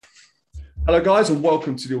Hello, guys, and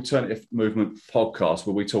welcome to the Alternative Movement podcast,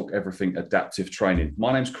 where we talk everything adaptive training.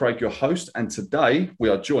 My name's Craig, your host, and today we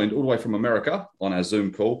are joined all the way from America on our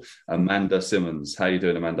Zoom call, Amanda Simmons. How are you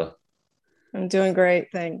doing, Amanda? I'm doing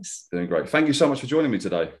great. Thanks. Doing great. Thank you so much for joining me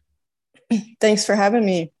today. Thanks for having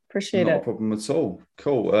me. Appreciate Not a it. problem at all.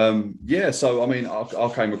 Cool. I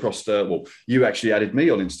came across you actually added me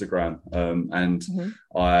on Instagram, and Mhm.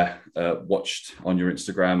 I watched on your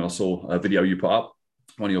Instagram and I saw a video you put up,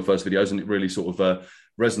 one of your first videos, and it really sort of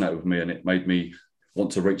resonated with me, and it made me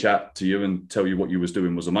want to reach out to you and tell you what you was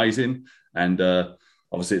doing was amazing. And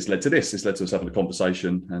obviously, it's led to this. It's led to us having a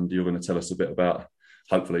conversation, and you're going to tell us a bit about,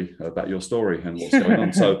 hopefully, about your story and what's going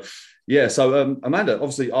on. So, yeah. So, Amanda,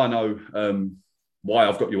 obviously, I know why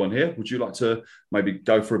I've got you on here. Would you like to maybe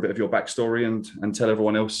go for a bit of your backstory and tell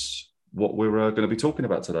everyone else what we're going to be talking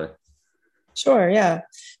about today? Sure. Yeah.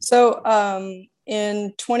 So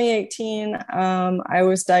in 2018, I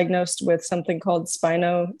was diagnosed with something called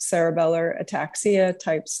spinocerebellar ataxia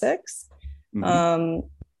type 6. Mm-hmm. Um,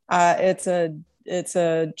 it's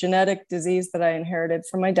a genetic disease that I inherited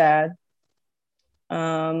from my dad.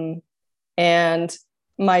 And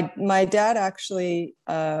my dad actually,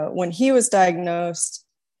 when he was diagnosed,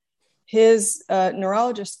 his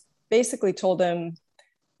neurologist basically told him,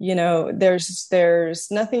 there's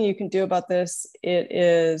nothing you can do about this. It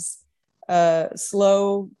is a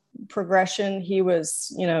slow progression. He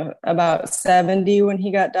was, about 70 when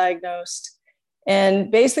he got diagnosed.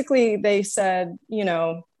 And basically they said,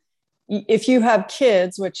 if you have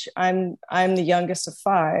kids, which I'm the youngest of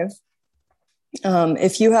five,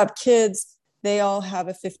 if you have kids, they all have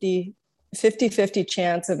a 50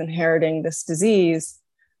 chance of inheriting this disease.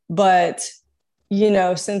 But,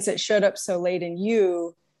 since it showed up so late in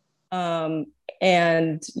you,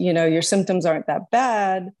 and, your symptoms aren't that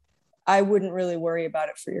bad, I wouldn't really worry about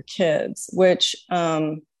it for your kids, which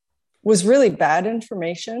was really bad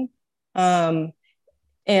information. And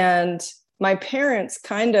my parents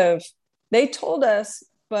they told us,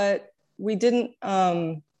 but we didn't,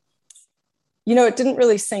 it didn't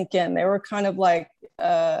really sink in. They were kind of like,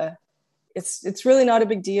 it's really not a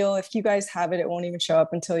big deal. If you guys have it, it won't even show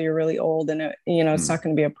up until you're really old, and it's not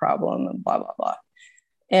going to be a problem, and blah, blah, blah.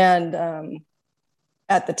 And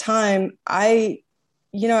at the time, I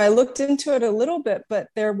looked into it a little bit, but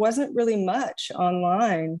there wasn't really much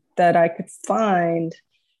online that I could find.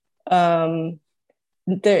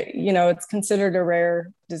 It's considered a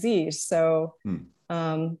rare disease. So,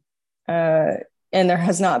 and there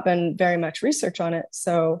has not been very much research on it.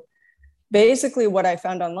 So basically what I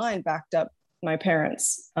found online backed up my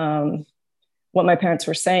parents, what my parents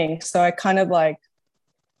were saying. So I kind of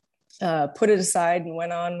put it aside and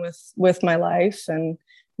went on with my life. And,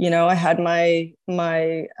 I had my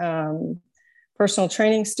personal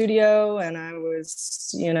training studio, and I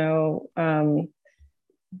was,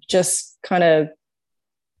 just kind of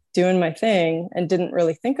doing my thing and didn't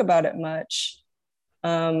really think about it much.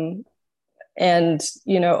 And,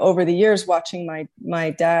 over the years, watching my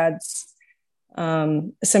dad's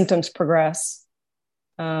symptoms progress,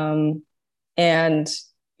 and,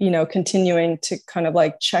 continuing to kind of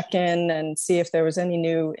check in and see if there was any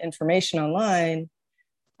new information online.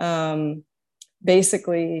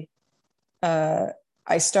 Basically,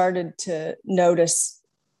 I started to notice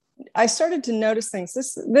things.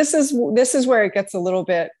 This is where it gets a little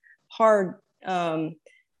bit hard.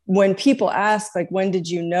 When people ask, when did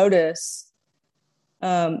you notice?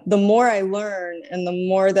 The more I learn and the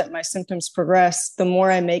more that my symptoms progress, the more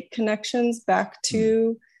I make connections back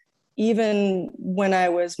to even when I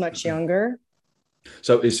was much younger.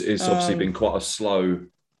 So it's obviously been quite a slow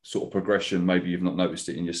sort of progression. Maybe you've not noticed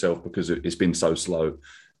it in yourself because it's been so slow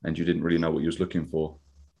and you didn't really know what you was looking for.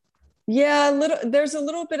 Yeah, there's a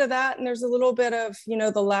little bit of that, and there's a little bit of,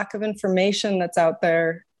 the lack of information that's out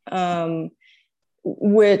there,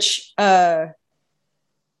 which, it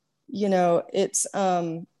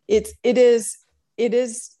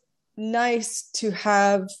is nice to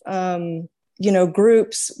have,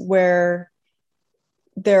 groups where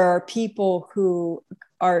there are people who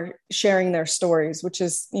are sharing their stories, which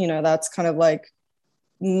is, that's kind of like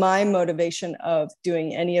my motivation of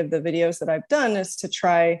doing any of the videos that I've done, is to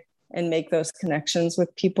try and make those connections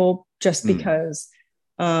with people, just because,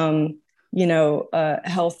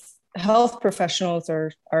 health professionals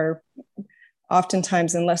are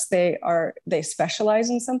oftentimes, unless they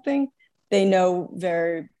specialize in something, they know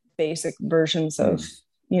very basic versions of,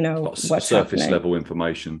 what's surface happening. level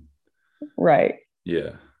information. Right.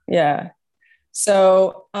 Yeah. Yeah.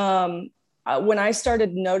 So when I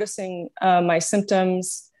started noticing my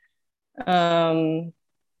symptoms,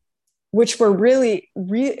 which were really,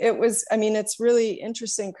 it was, I mean, it's really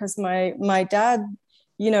interesting because my dad,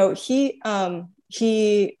 you know, he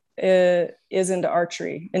is into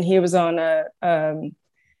archery, and he was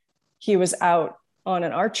he was out on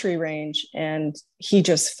an archery range, and he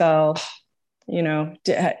just fell, you know,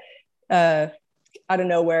 out of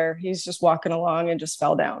nowhere. He's just walking along and just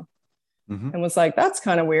fell down, and was like, that's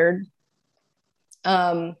kind of weird.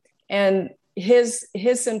 And his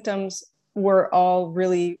symptoms were all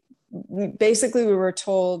really, basically we were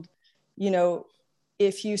told, you know,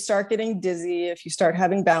 if you start getting dizzy, if you start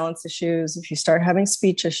having balance issues, if you start having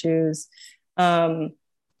speech issues,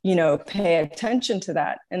 you know, pay attention to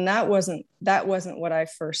that. And that wasn't what I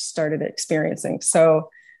first started experiencing. So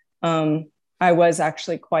I was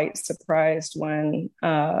actually quite surprised when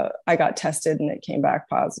I got tested and it came back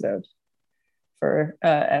positive for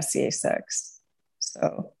SCA6.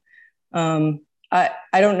 So I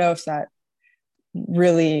don't know if that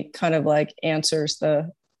really kind of like answers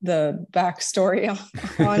the backstory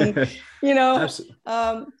on you know,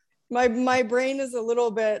 my brain is a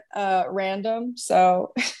little bit random.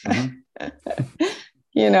 So,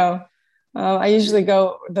 you know, I usually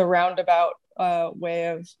go the roundabout way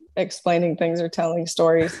of explaining things or telling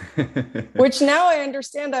stories, which now I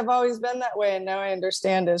understand I've always been that way. And now I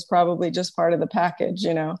understand is probably just part of the package,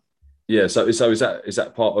 you know? Yeah. So is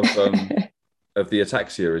that part of the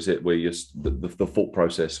ataxia? Is it where you the thought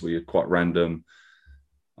process where you're quite random?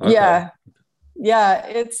 Okay. Yeah.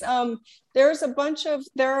 It's there are a bunch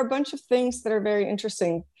of things that are very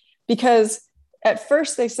interesting, because at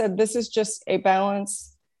first they said this is just a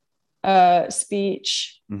balance,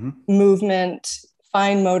 speech, movement,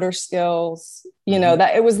 fine motor skills, you know,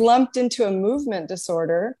 that it was lumped into a movement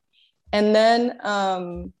disorder. And then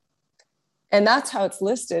and that's how it's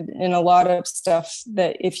listed in a lot of stuff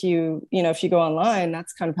that if you go online,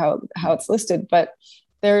 that's kind of how it's listed. But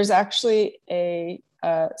there's actually a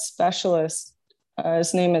specialist,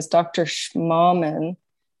 his name is Dr. Schmallman,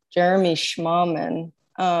 Jeremy Schmallman.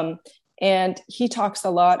 And he talks a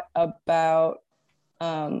lot about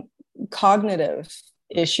cognitive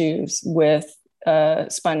issues with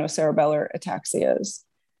spinocerebellar ataxias.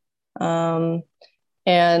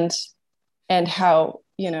 And how,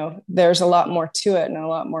 you know, there's a lot more to it and a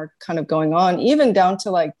lot more kind of going on, even down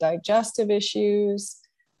to like digestive issues,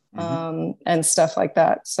 and stuff like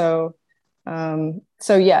that. So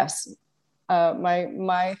yes,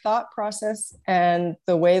 my thought process and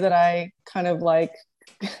the way that I kind of like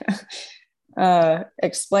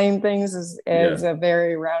explain things is a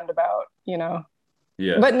very roundabout, you know.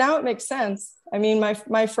 Yeah. But now it makes sense. I mean,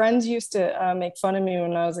 my friends used to make fun of me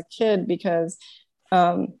when I was a kid because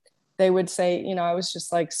they would say, you know, I was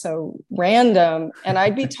just like so random, and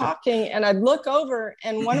I'd be talking and I'd look over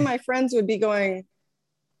and one of my friends would be going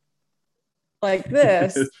like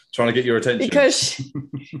this, trying to get your attention, because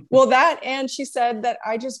well, that, and she said that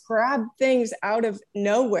I just grabbed things out of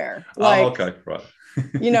nowhere. Like, okay, right.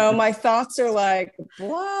 You know, my thoughts are like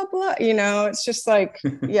blah blah, you know, it's just like,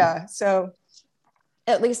 yeah. So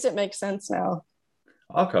at least it makes sense now.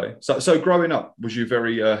 Okay. So growing up, was you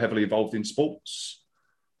very heavily involved in sports?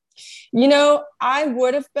 You know, I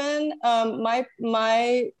would have been. My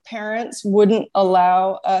parents wouldn't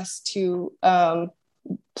allow us to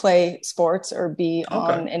play sports or be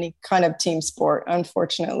on any kind of team sport,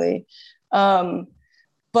 unfortunately.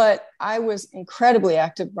 But I was incredibly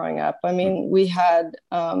active growing up. I mean, we had,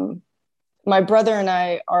 my brother and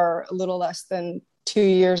I are a little less than 2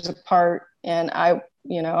 years apart. And I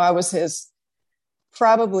was his,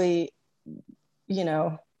 probably, you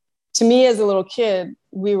know, to me as a little kid,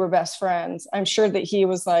 we were best friends. I'm sure that he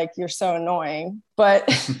was like, you're so annoying, but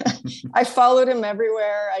I followed him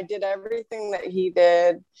everywhere. I did everything that he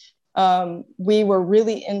did. We were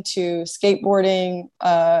really into skateboarding.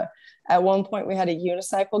 At one point we had a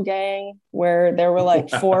unicycle gang where there were like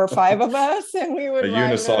 4 or 5 of us, and we would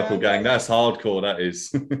ride unicycle gang. That's hardcore. That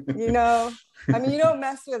is, you know, I mean, you don't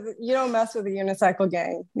mess with a unicycle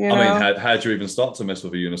gang. You know? I mean, how do you even start to mess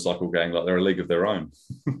with a unicycle gang? Like they're a league of their own.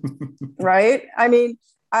 Right. I mean,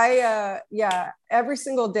 every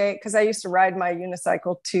single day, because I used to ride my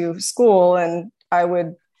unicycle to school, and I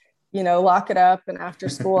would, you know, lock it up, and after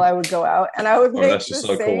school I would go out and I would make that's just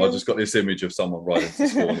so cool. I just got this image of someone riding to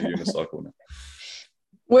school on a unicycle now.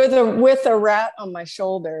 With a rat on my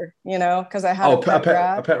shoulder, you know, because I had a pet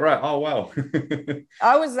rat. A pet rat. Oh, wow.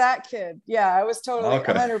 I was that kid. Yeah, I was totally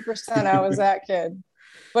 100%. I was that kid.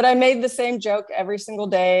 But I made the same joke every single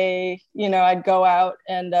day. You know, I'd go out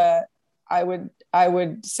and I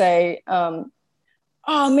would say, oh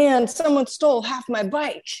man, someone stole half my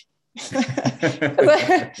bike.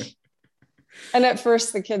 And at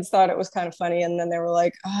first the kids thought it was kind of funny. And then they were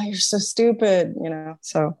like, oh, you're so stupid, you know?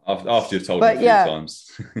 So, After you've told them a but few yeah,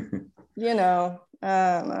 times. you know,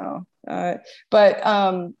 no.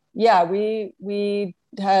 Yeah, we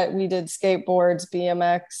did skateboards,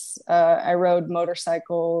 BMX. I rode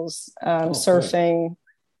motorcycles, Oh, cool. surfing.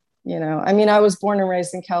 You know, I mean, I was born and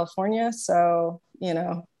raised in California, so you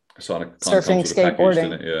know, So it kind of surfing, comes with a package,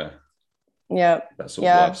 doesn't skateboarding. it? Yeah, Yeah, that sort of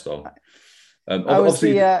yeah. lifestyle. I was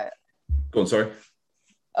Obviously, the go on. Sorry.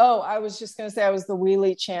 Oh, I was just going to say I was the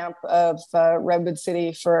wheelie champ of Redwood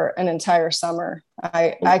City for an entire summer.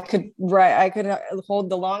 I Oh, could hold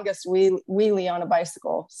the longest wheelie on a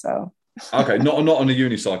bicycle. So okay, not on a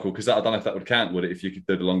unicycle because I don't know if that would count, would it? If you could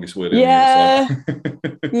do the longest wheelie on a yeah,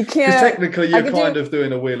 unicycle, you because can't. technically I you're could kind do of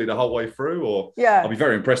doing a wheelie the whole way through. Or I'd yeah. be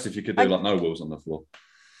very impressed if you could do I like no wheels on the floor.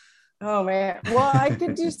 Oh man. Well, I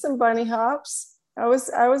could do some bunny hops. I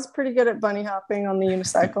was pretty good at bunny hopping on the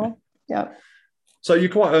unicycle. Yeah. So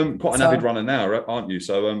you're quite an avid So runner now, aren't you?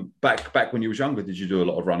 So back when you was younger, did you do a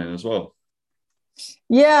lot of running as well?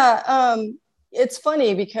 yeah, it's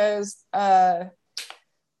funny because I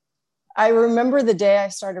remember the day I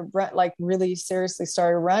started like really seriously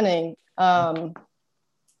started running. I,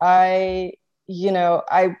 I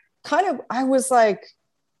was like,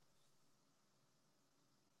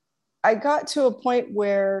 I got to a point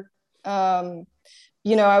where, I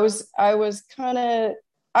was kind of,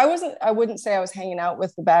 I wouldn't say I was hanging out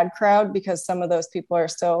with the bad crowd because some of those people are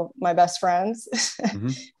still my best friends. Mm-hmm.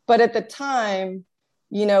 But at the time,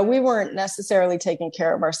 we weren't necessarily taking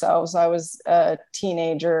care of ourselves. I was a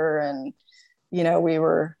teenager and, we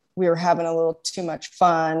were having a little too much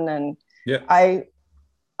fun. And Yeah. I,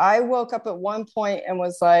 I woke up at one point and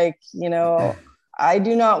was like, I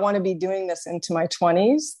do not want to be doing this into my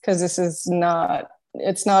 20s because it's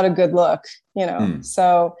not a good look, Mm.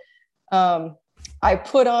 So I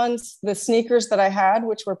put on the sneakers that I had,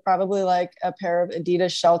 which were probably like a pair of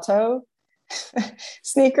Adidas shell toe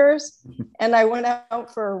sneakers. And I went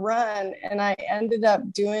out for a run and I ended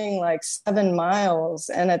up doing like 7 miles.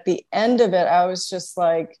 And at the end of it, I was just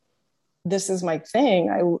like, this is my thing.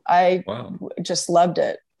 I Wow. just loved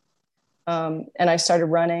it. And I started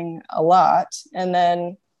running a lot. And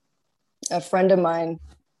then a friend of mine,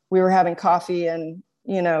 we were having coffee and,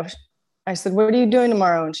 I said, what are you doing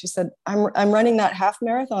tomorrow? And she said, I'm running that half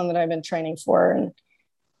marathon that I've been training for. And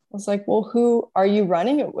I was like, well, who are you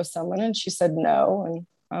running it with someone? And she said, no. And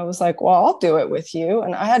I was like, well, I'll do it with you.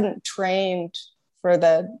 And I hadn't trained for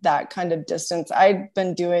that kind of distance. I'd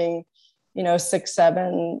been doing, 6,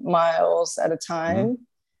 7 miles at a Mm-hmm.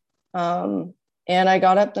 time. And I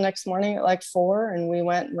got up the next morning at like 4 and we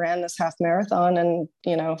went and ran this half marathon. And,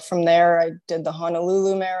 from there I did the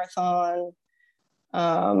Honolulu marathon,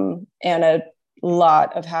 and a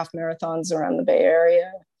lot of half marathons around the Bay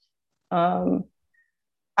Area. Um,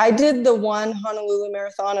 I did the one Honolulu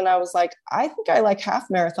marathon and I was like, I think I like half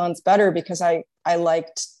marathons better because I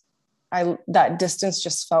liked, that distance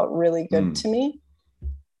just felt really good Mm. to me.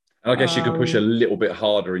 And I guess you could push a Um, little bit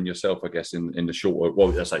harder in yourself, I guess, in the shorter,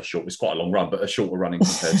 well, I say short, it's quite a long run, but a shorter running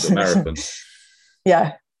compared to a marathon. yeah,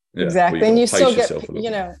 Yeah, where exactly. you've got And to you still pace get, yourself a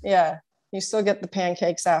little bit. yeah, you still get the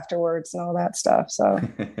pancakes afterwards and all that stuff. So,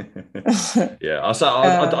 Yeah,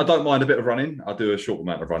 I um, don't mind a bit of running. I do a short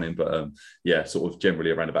amount of running, but yeah, sort of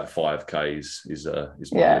generally around about 5Ks is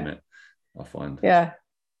my yeah, limit. I find. yeah,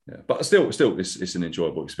 Yeah, but still, it's an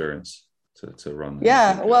enjoyable experience to run and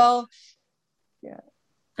yeah. enjoy. Well, yeah.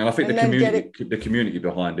 And I think And then get it. the community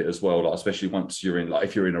behind it as well, like especially once you're in, like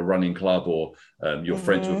if you're in a running club or you're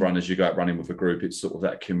friends with Mhm. runners, you go out running with a group, it's sort of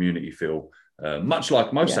that community feel. Much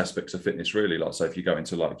like most Yeah. aspects of fitness, really. Like, so if you go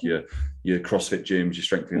into like your CrossFit gyms, your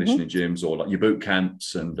strength and conditioning Hmm. gyms, or like your boot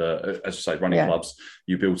camps, and as I say, running Yeah. clubs,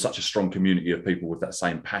 you build such a strong community of people with that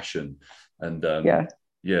same passion, and Yeah.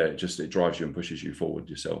 yeah, it drives you and pushes you forward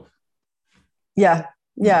yourself. Yeah.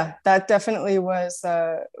 Mm. Yeah. That definitely was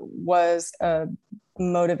a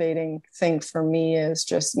motivating thing for me is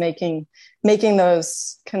just making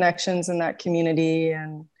those connections in that community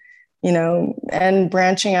and and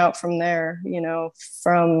branching out from there,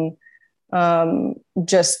 from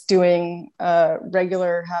just doing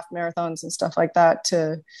regular half marathons and stuff like that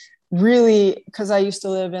to really, because I used to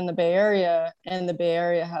live in the Bay Area and the Bay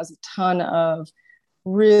Area has a ton of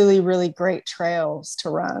really, really great trails to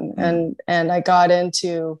run. Mm. And I got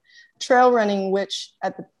into trail running, which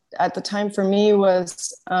at the time for me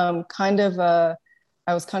was I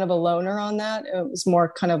was kind of a loner on that. It was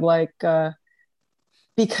more kind of like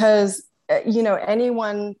because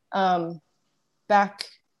anyone back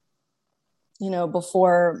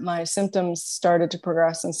before my symptoms started to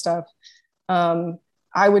progress and stuff, um,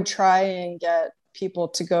 I would try and get people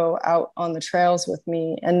to go out on the trails with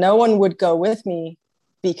me, and no one would go with me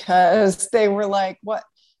because they were like, what?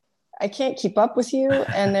 I can't keep up with you.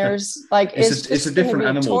 And there's like, it's a different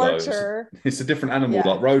animal torture. though. It's a different animal, Yeah.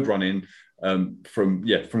 like road running. From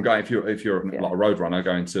going, if you're like a road runner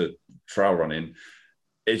going to trail running,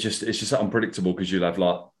 it's just unpredictable because you'll have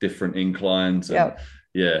like different inclines and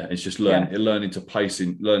it's just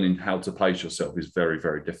learning how to pace yourself is very,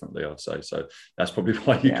 very differently, I'd say. So that's probably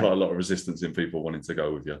why you got a lot of resistance in people wanting to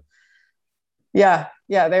go with you. They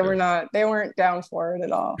weren't down for it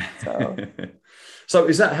at all. So so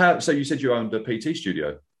is that how, so you said you owned a PT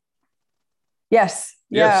studio? Yes.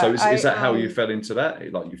 So is that how you fell into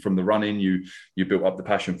that? Like from the running, you built up the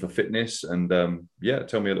passion for fitness, and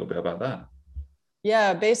tell me a little bit about that.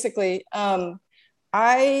 Yeah, basically, I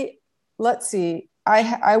was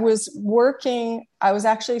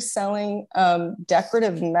actually selling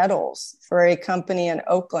decorative metals for a company in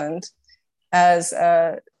Oakland as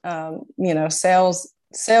a sales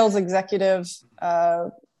executive,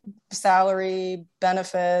 salary,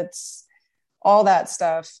 benefits, all that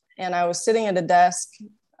stuff. And I was sitting at a desk,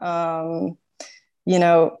 some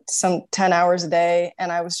 10 hours a day,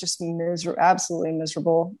 and I was just absolutely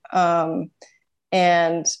miserable. And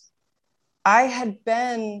I had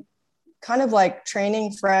been kind of like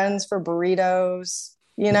training friends for burritos,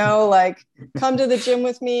 like come to the gym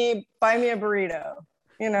with me, buy me a burrito,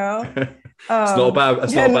 It's not a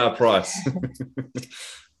bad price.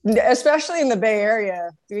 Especially in the Bay Area.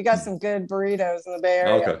 We got some good burritos in the Bay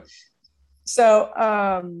Area. Okay. So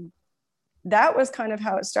that was kind of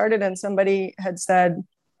how it started. And somebody had said,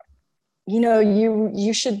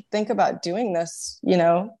 you should think about doing this,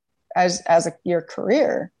 as your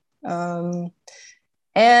career. I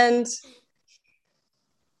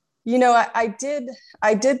did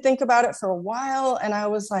think about it for a while, and I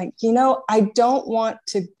was like, I don't want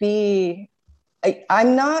to be, I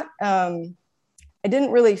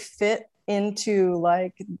didn't really fit into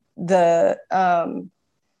like the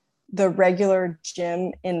regular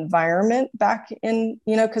gym environment back in,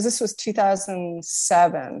 cause this was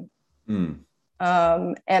 2007.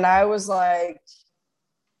 And I was like,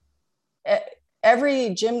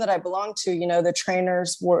 every gym that I belonged to, the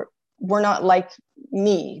trainers were not like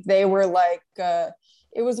me. They were like,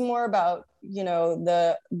 it was more about,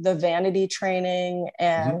 the vanity training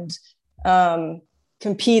and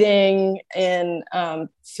competing in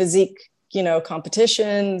physique,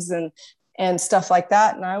 competitions and stuff like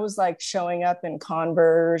that. And I was like showing up in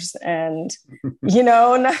Converse and, I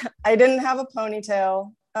didn't have a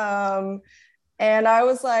ponytail. And I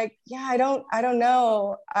was like, I don't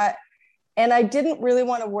know. And I didn't really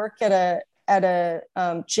want to work at a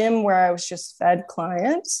gym where I was just fed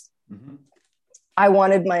clients. I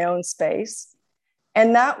wanted my own space.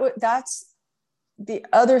 And that's the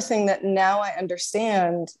other thing that now I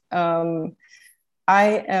understand. I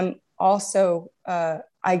am also,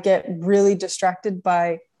 I get really distracted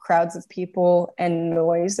by crowds of people and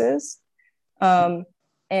noises, and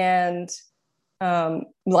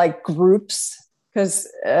like groups. Cause,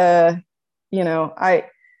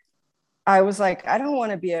 I was like, I don't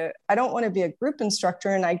want to be a group instructor.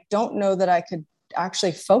 And I don't know that I could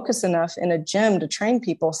actually focus enough in a gym to train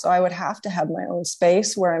people. So I would have to have my own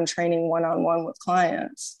space where I'm training one-on-one with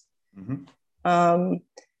clients.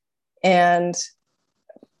 And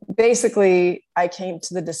basically I came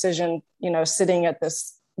to the decision, sitting at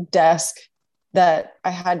this desk, that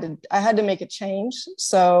I had to make a change.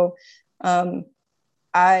 So,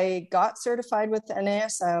 I got certified with the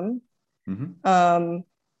NASM.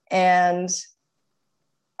 And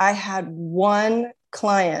I had one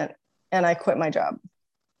client and I quit my job.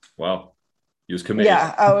 Wow. You was committed.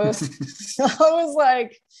 Yeah, I was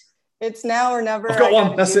like, it's now or never. I've got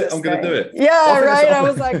one. That's it. I'm going to do it. Yeah, right. I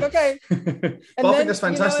was like, okay. But I think that's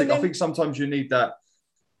fantastic. I think sometimes you need that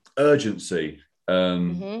urgency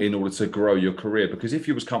in order to grow your career, because if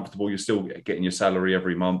you was comfortable, you're still getting your salary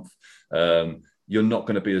every month. You're not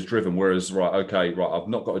going to be as driven. Whereas, I've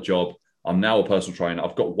not got a job. I'm now a personal trainer.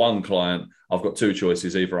 I've got one client. I've got two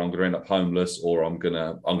choices. Either I'm going to end up homeless or I'm going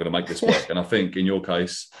to make this work. And I think in your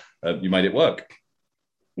case, you made it work.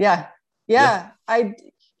 Yeah. I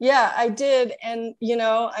did. And,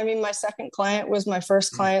 my second client was my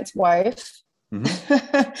first client's wife. And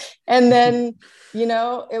then,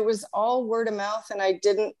 it was all word of mouth, and I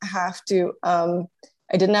didn't have to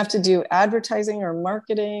do advertising or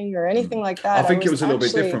marketing or anything like that. I think it was a little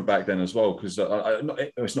bit different back then as well, because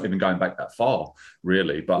it's not even going back that far,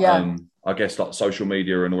 really. But I guess like social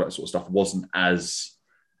media and all that sort of stuff wasn't as,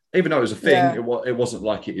 even though it was a thing, it wasn't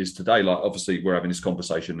like it is today. Like obviously we're having this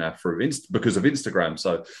conversation now because of Instagram.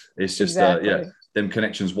 So it's just, them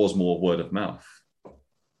connections was more word of mouth.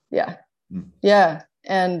 Yeah. Mm. Yeah.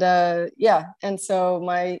 And and so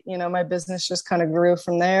my business just kind of grew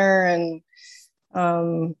from there. And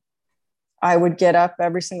I would get up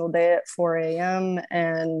every single day at 4 a.m.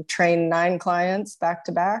 and train 9 clients back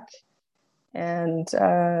to back. And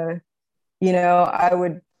I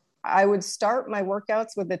would start my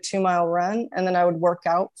workouts with a 2-mile run, and then I would work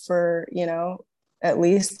out for at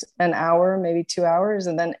least an hour, maybe 2 hours,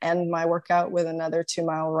 and then end my workout with another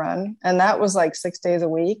 2-mile run. And that was like 6 days a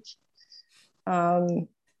week. And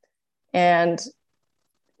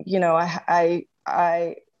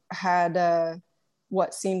I had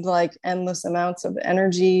what seemed like endless amounts of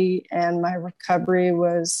energy, and my recovery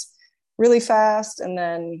was really fast. And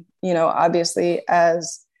then obviously,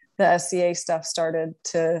 as the SCA stuff started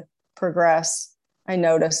to progress, I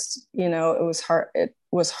noticed it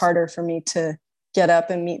was harder for me to get up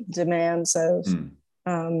and meet the demands of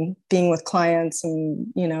being with clients,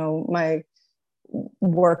 and my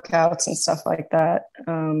workouts and stuff like that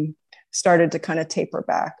started to kind of taper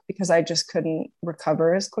back because I just couldn't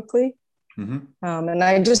recover as quickly. Mm-hmm. And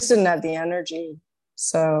I just didn't have the energy.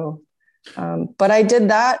 So, but I did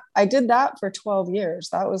that for 12 years.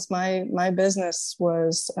 That was my business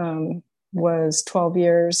was 12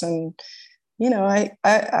 years. And,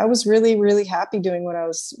 I was really, really happy doing what I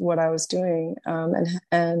was doing,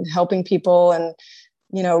 and helping people. And,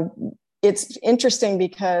 it's interesting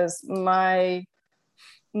because my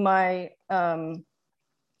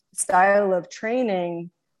style of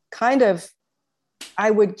training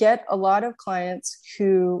I would get a lot of clients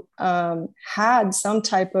who had some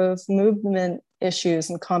type of movement issues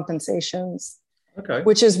and compensations. Okay.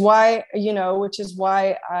 Which is why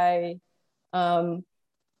I,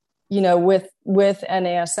 with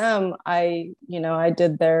NASM, I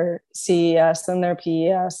did their CES and their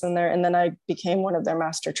PES and then I became one of their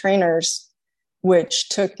master trainers, which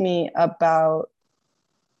took me about,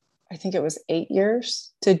 I think it was 8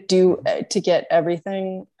 years to get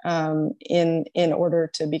everything in order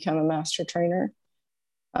to become a master trainer.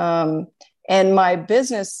 And my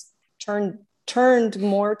business turned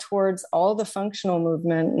more towards all the functional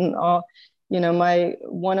movement and all,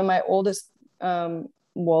 one of my oldest,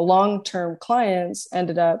 long-term clients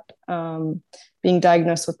ended up being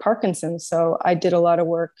diagnosed with Parkinson's. So I did a lot of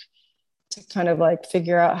work to kind of like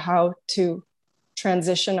figure out how to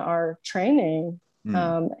transition our training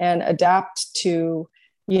and adapt to,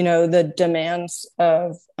 the demands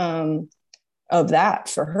of that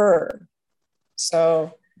for her.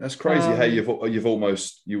 So that's crazy how you've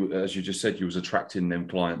almost, as you just said, you was attracting them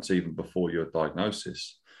clients even before your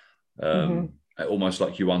diagnosis. Almost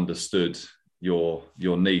like you understood your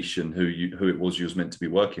niche and who it was you was meant to be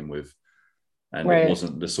working with. And right. It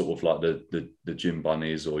wasn't the sort of like the gym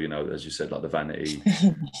bunnies or, as you said, like the vanity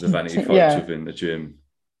folks yeah. within the gym.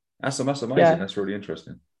 That's amazing. Yeah. That's really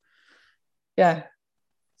interesting. Yeah.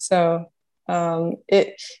 So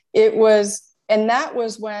it was, and that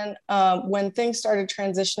was when things started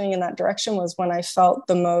transitioning in that direction was when I felt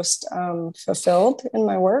the most fulfilled in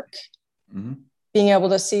my work. Mm-hmm. Being able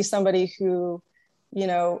to see somebody who,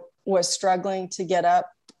 was struggling to get up,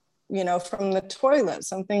 from the toilet,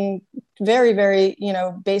 something very, very,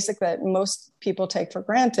 basic that most people take for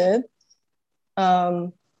granted.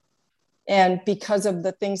 And because of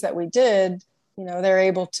the things that we did, they're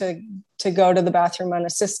able to go to the bathroom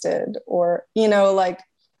unassisted, or, like,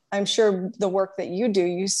 I'm sure the work that you do,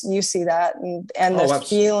 you see that and the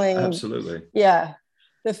feeling. Absolutely. Yeah.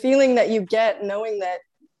 The feeling that you get knowing that,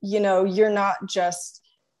 you're not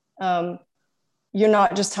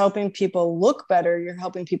just helping people look better, you're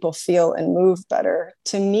helping people feel and move better.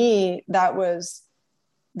 To me, that was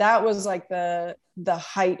like the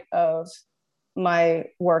height of my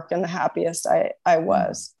work and the happiest I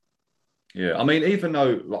was. Yeah. I mean, even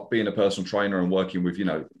though like being a personal trainer and working with,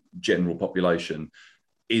 general population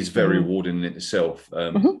is very rewarding in itself.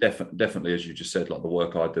 Definitely, as you just said, like the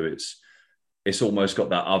work I do, it's almost got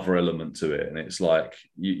that other element to it. And it's like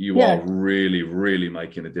you are really, really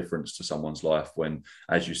making a difference to someone's life when,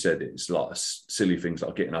 as you said, it's like silly things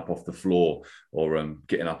like getting up off the floor or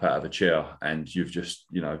getting up out of a chair and you've just,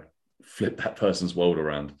 flipped that person's world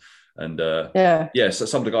around. And so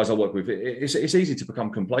some of the guys I work with, it's easy to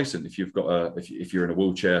become complacent if you've got if you're in a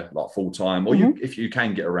wheelchair like full time, or if you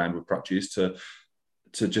can get around with crutches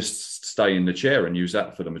to just stay in the chair and use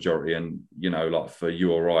that for the majority. And like for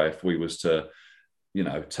you or I, if we was to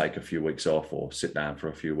take a few weeks off or sit down for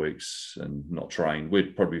a few weeks and not train,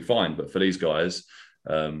 we'd probably be fine. But for these guys,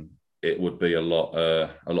 it would be a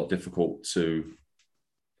lot difficult to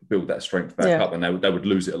build that strength back up, and they would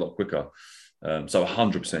lose it a lot quicker. So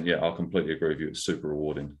 100%, I completely agree with you. It's super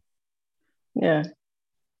rewarding. Yeah.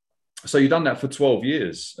 So you've done that for 12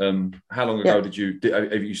 years. How long ago Yeah.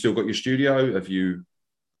 have you still got your studio? Has your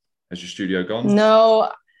studio gone?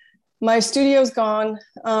 No, my studio's gone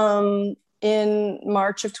in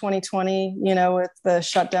March of 2020, with the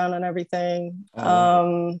shutdown and everything. Oh,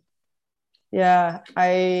 wow. Yeah,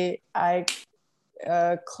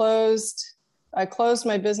 closed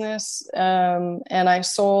my business, and I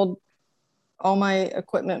sold all my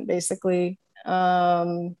equipment basically.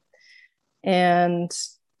 And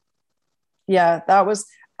yeah,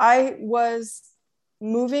 I was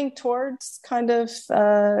moving towards kind of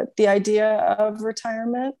the idea of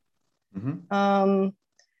retirement. Mm-hmm.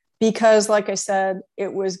 Because like I said,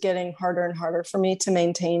 it was getting harder and harder for me to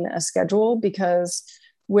maintain a schedule because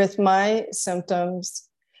with my symptoms,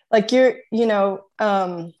 like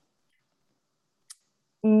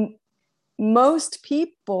most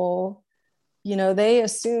people, they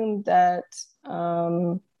assume that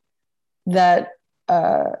that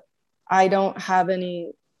I don't have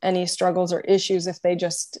any struggles or issues if they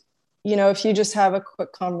just, if you just have a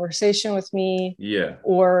quick conversation with me, Yeah.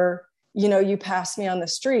 or you pass me on the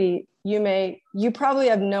street, you probably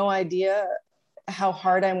have no idea how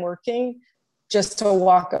hard I'm working just to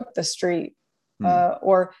walk up the street,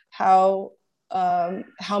 or how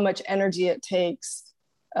much energy it takes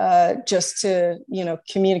just to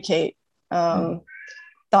communicate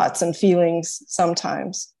thoughts and feelings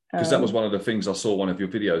sometimes. Because that was one of the things I saw one of your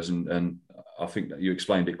videos, and I think that you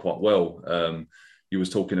explained it quite well. You was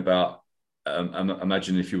talking about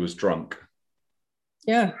imagine if you was drunk.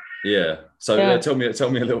 Yeah. Yeah. So Yeah. Tell me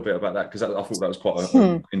a little bit about that, because I thought that was quite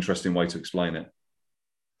an interesting way to explain it.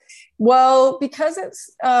 Well, because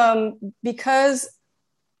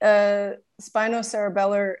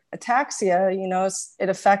spinocerebellar ataxia, it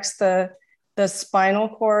affects the spinal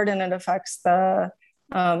cord, and it affects the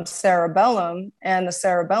cerebellum, and the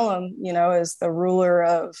cerebellum, is the ruler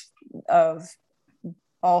of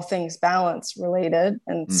all things balance related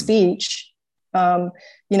and speech.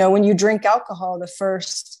 When you drink alcohol, the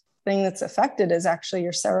first thing that's affected is actually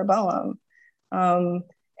your cerebellum, and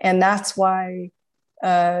that's why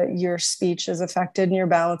your speech is affected and your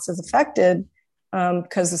balance is affected,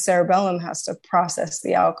 because the cerebellum has to process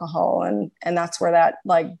the alcohol, and that's where that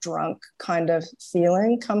like drunk kind of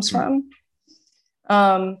feeling comes from.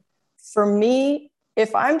 For me,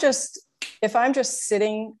 if I'm just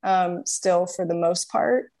sitting still for the most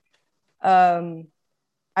part, I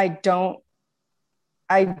don't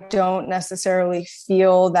necessarily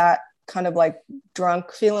feel that kind of like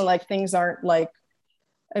drunk feeling, like things aren't like,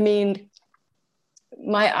 I mean,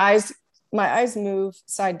 my eyes move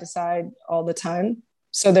side to side all the time.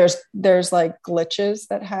 So there's like glitches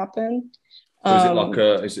that happen. So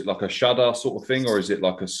is it like a shudder sort of thing, or is it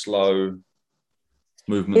like a slow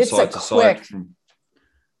movement side to side?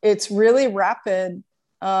 It's really rapid.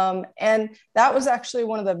 And that was actually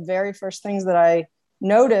one of the very first things that I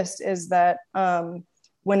noticed, is that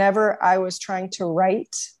whenever I was trying to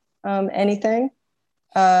write anything,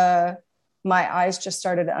 my eyes just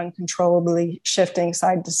started uncontrollably shifting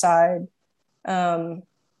side to side. And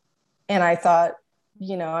I thought,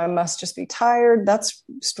 I must just be tired. That's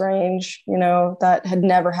strange. That had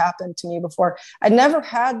never happened to me before. I'd never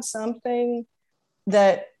had something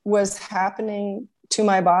that was happening to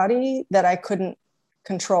my body that I couldn't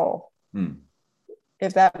control.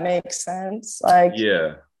 If that makes sense. Like,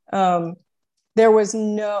 yeah. There was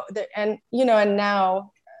no, and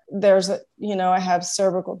now there's I have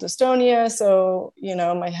cervical dystonia, so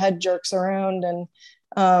my head jerks around, and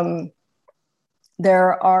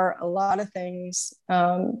there are a lot of things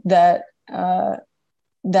that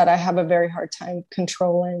I have a very hard time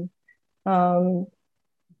controlling,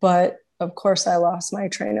 but of course I lost my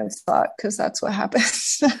train of thought, because that's what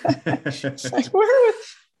happens. Like,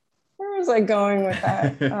 where was I going with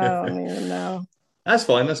that? I don't even know. That's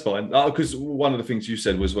fine. Because one of the things you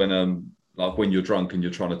said was when like when you're drunk and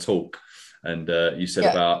you're trying to talk, and you said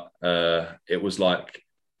about it was like,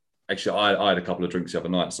 actually I had a couple of drinks the other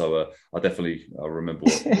night, so I remember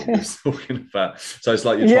what you were talking about. So it's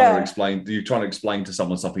like you're trying to explain to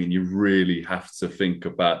someone something, and you really have to think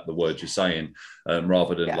about the words you're saying,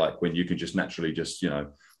 rather than like when you can just naturally just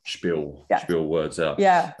spill words out.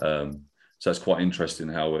 So it's quite interesting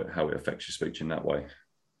how it affects your speech in that way.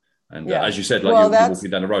 And as you said, like you're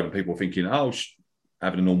walking down the road and people are thinking, oh,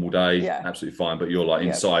 having a normal day, absolutely fine. But you're like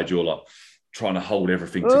inside, you're like trying to hold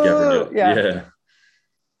everything together. And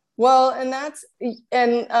Well, and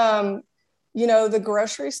the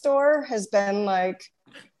grocery store has been like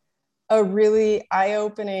a really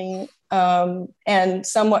eye-opening and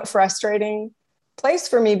somewhat frustrating place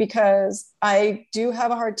for me, because I do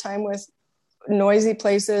have a hard time with noisy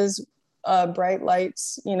places bright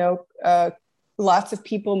lights, lots of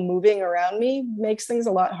people moving around me makes things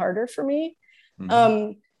a lot harder for me.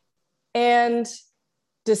 Mm-hmm. And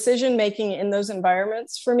decision making in those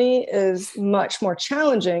environments for me is much more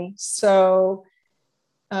challenging. So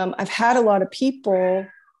I've had a lot of people,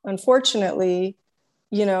 unfortunately,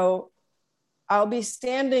 I'll be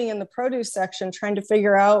standing in the produce section trying to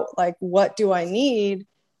figure out, like, what do I need?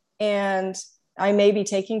 And I may be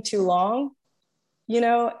taking too long,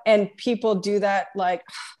 and people do that, like,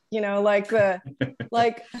 come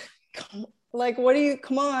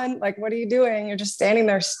on, like, what are you doing? You're just standing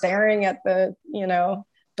there staring at the,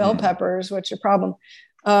 bell peppers. What's your problem?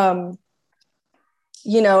 And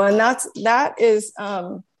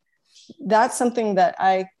that's something that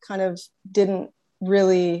I kind of didn't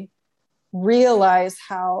really realize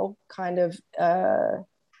how kind of,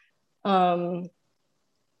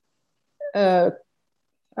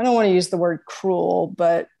 I don't want to use the word cruel,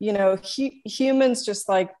 but humans just,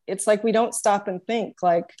 like, it's like we don't stop and think,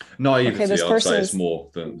 like, naivety, okay, this person is more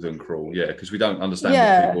than cruel, because we don't understand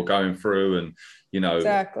what people are going through, and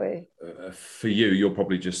exactly. For you, you're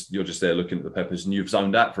just there looking at the peppers, and you've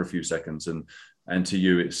zoned out for a few seconds, and to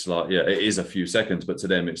you it's like, it is a few seconds, but to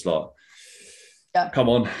them it's like, come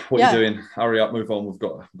on, what are you doing? Hurry up, move on. We've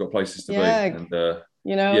got places to be, and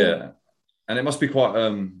and it must be quite,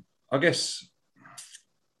 I guess,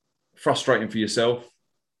 frustrating for yourself,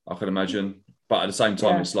 I can imagine, but at the same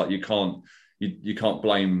time, it's like you can't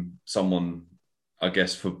blame someone, I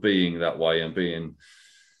guess, for being that way and being,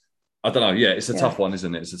 I don't know. It's a tough one,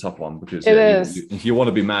 isn't it? It's a tough one, because it is. If you want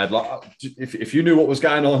to be mad, like, if you knew what was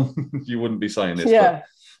going on, you wouldn't be saying this.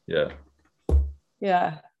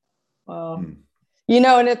 Well,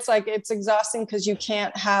 and it's like, it's exhausting because you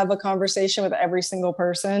can't have a conversation with every single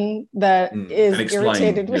person that is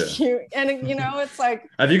irritated with you. And, it's like,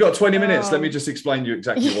 have you got 20 minutes? Let me just explain you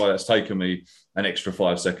exactly why it's taken me an extra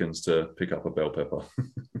 5 seconds to pick up a bell pepper.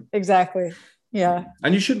 Exactly. Yeah.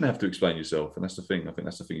 And you shouldn't have to explain yourself. And that's the thing. I think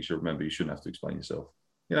that's the thing you should remember. You shouldn't have to explain yourself.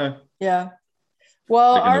 Yeah.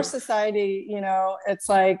 Well, our society, it's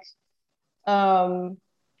like,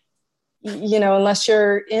 unless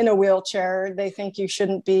you're in a wheelchair, they think you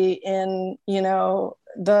shouldn't be in,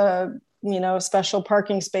 the, special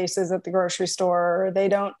parking spaces at the grocery store. Or they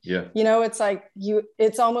don't, it's like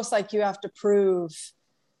it's almost like you have to prove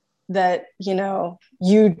that,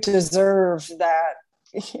 you deserve that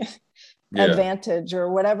advantage or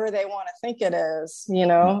whatever they want to think it is,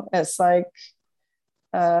 it's like,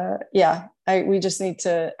 we just need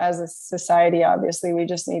to, as a society, obviously, we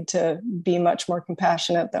just need to be much more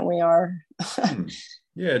compassionate than we are.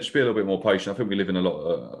 Just be a little bit more patient. I think we live in a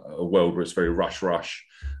world where it's very rush,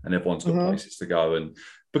 and everyone's got places to go. And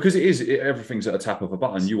because everything's at a tap of a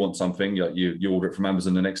button. You want something, you order it from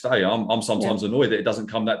Amazon the next day. I'm sometimes annoyed that it doesn't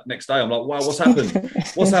come that next day. I'm like, wow, what's happened?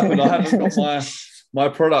 What's happened? I haven't got my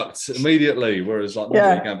product immediately. Whereas, like,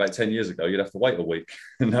 going back 10 years ago, you'd have to wait a week,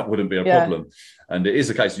 and that wouldn't be a problem. And it is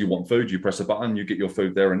the case, you want food, you press a button, you get your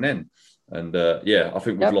food there and then. And I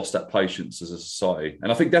think we've lost that patience as a society. And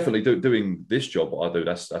I think definitely doing this job, what I do,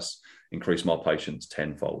 that's increased my patience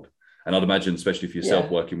tenfold. And I'd imagine, especially for yourself,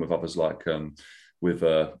 working with others, like with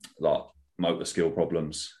like motor skill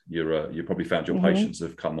problems, you probably found your patience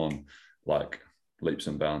have come on like leaps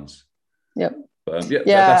and bounds. Yep. But,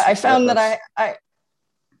 I found that I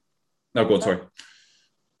no, go on, sorry.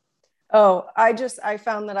 I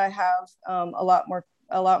found that I have a lot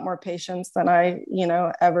more patience than I,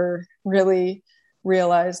 ever really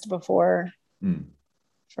realized before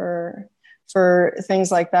for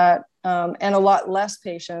things like that. And a lot less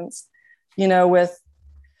patience,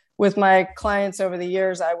 with my clients over the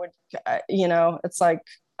years. I would, it's like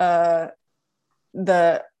the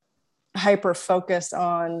hyper focus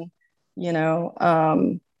on,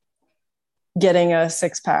 getting a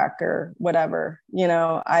 6-pack or whatever,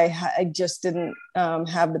 I just didn't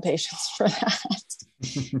have the patience for that.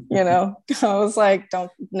 I was like,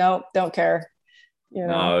 don't care.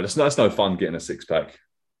 No, that's no fun getting a 6-pack.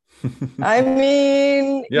 I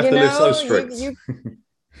mean, you have to live so strict.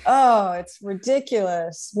 It's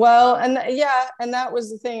ridiculous. Well, and that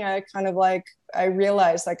was the thing. I kind of I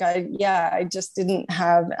realized, I just did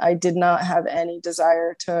not have any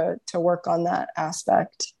desire to work on that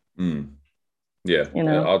aspect.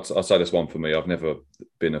 I'd say that's one for me. I've never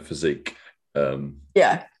been a physique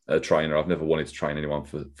a trainer. I've never wanted to train anyone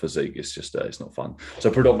for physique. It's just it's not fun. So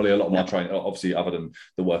predominantly a lot of my training, obviously, other than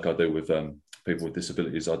the work I do with people with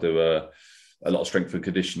disabilities, I do a lot of strength and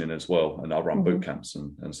conditioning as well, and I run boot camps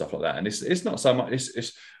and stuff like that. And it's not so much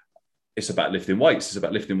it's about lifting weights. It's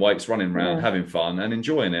about lifting weights, running around, having fun, and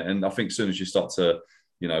enjoying it. And I think as soon as you start to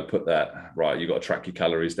put that, right, you got to track your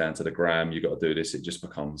calories down to the gram, you got to do this, it just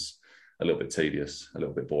becomes a little bit tedious, a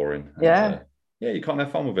little bit boring. And yeah, you can't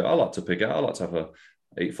have fun with it. I like to pick out. I like to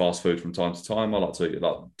eat fast food from time to time. I like to eat,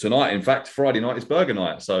 like tonight, in fact, Friday night is burger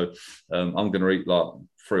night. So I'm going to eat like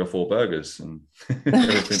 3 or 4 burgers and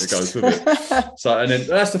everything that goes with it. So, and then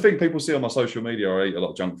that's the thing people see on my social media. I eat a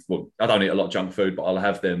lot of junk food. Well, I don't eat a lot of junk food, but I'll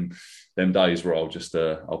have them days where I'll just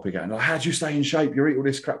I'll pick out and like, how do you stay in shape? You eat all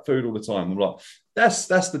this crap food all the time. I'm like, that's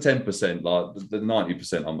the 10%. Like the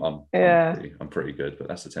 90%, I'm pretty good, but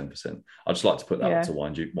that's the 10%. I just like to put that up to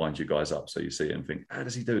wind you guys up, so you see it and think, how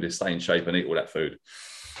does he do this? Stay in shape and eat all that food.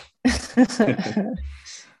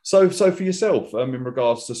 So for yourself, in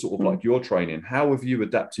regards to sort of like your training, how have you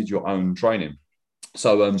adapted your own training?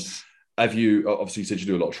 So have you, obviously you said you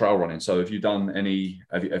do a lot of trail running, so have you done any,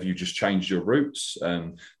 have you just changed your routes?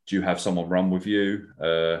 Do you have someone run with you?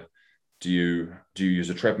 Do you use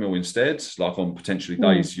a treadmill instead, like on potentially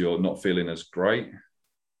days you're not feeling as great?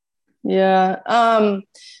 Yeah.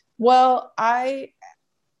 Well,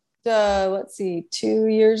 let's see, 2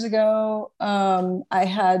 years ago, I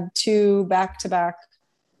had 2 back-to-back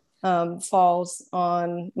falls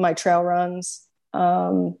on my trail runs.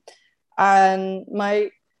 And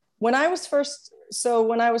when I was first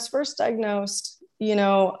diagnosed,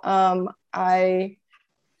 I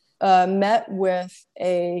met with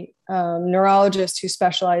a neurologist who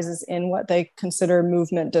specializes in what they consider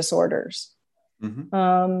movement disorders.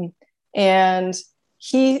 Mm-hmm. And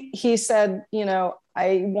he said,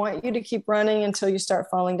 I want you to keep running until you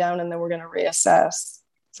start falling down, and then we're going to reassess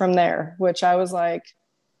from there, which I was like,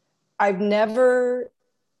 I had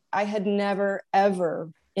never,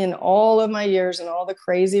 ever in all of my years and all the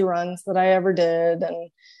crazy runs that I ever did. And,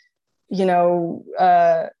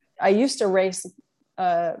 I used to race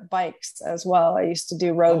bikes as well. I used to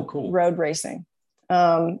do road racing.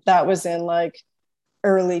 That was in like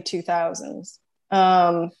early 2000s.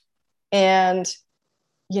 And,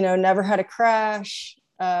 never had a crash.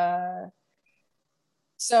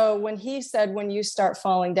 So when he said, when you start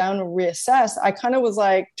falling down and reassess, I kind of was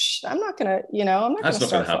like, I'm not going to, I'm not going to That's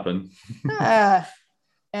not going to happen.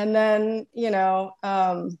 And then,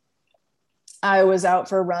 I was out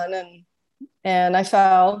for a run and I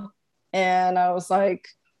fell, and I was like,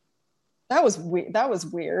 that was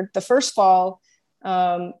weird. The first fall,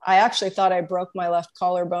 I actually thought I broke my left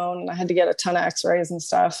collarbone, and I had to get a ton of x-rays and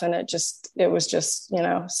stuff. And it was just,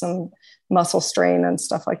 some muscle strain and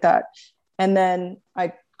stuff like that. And then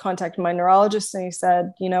I contacted my neurologist, and he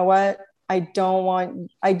said, you know what? I do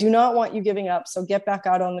not want you giving up. So get back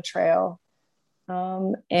out on the trail,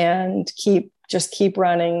 and keep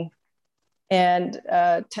running. And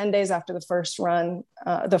 10 days after the first run,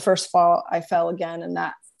 the first fall, I fell again. And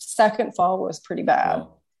that second fall was pretty bad.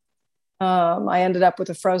 Wow. I ended up with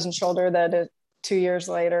a frozen shoulder that 2 years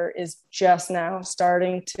later is just now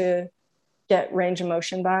starting to get range of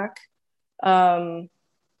motion back.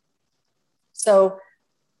 So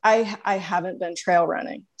I haven't been trail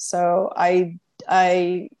running. So I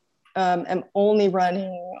am only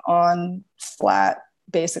running on flat,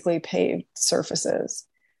 basically paved surfaces.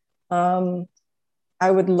 I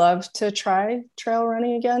would love to try trail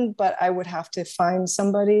running again, but I would have to find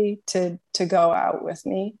somebody to go out with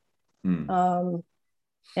me. And,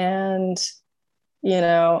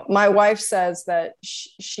 my wife says that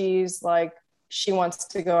she's like, she wants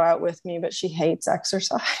to go out with me, but she hates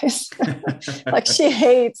exercise. Like she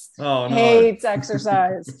hates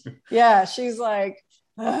exercise. Yeah. She's like,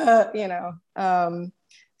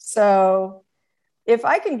 so if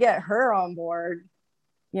I can get her on board,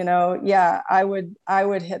 I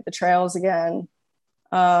would hit the trails again.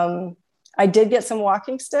 I did get some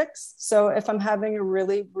walking sticks. So if I'm having a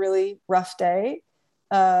really, really rough day,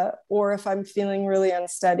 or if I'm feeling really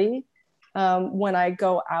unsteady, when I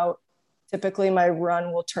go out, typically my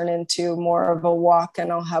run will turn into more of a walk,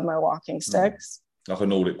 and I'll have my walking sticks. Like a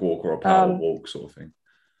Nordic walk or a power walk sort of thing.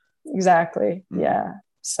 Exactly. Yeah.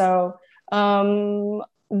 So in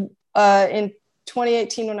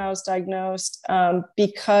 2018, when I was diagnosed,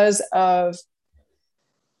 because of,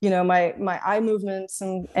 my eye movements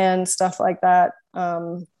and stuff like that,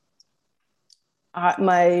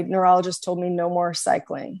 my neurologist told me no more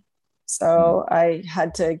cycling. So I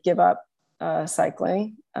had to give up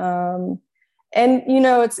cycling. And,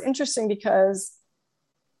 it's interesting because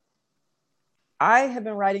I have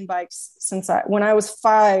been riding bikes since when I was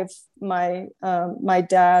 5. My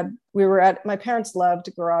dad, my parents loved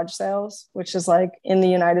garage sales, which is like in the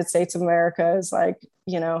United States of America is like,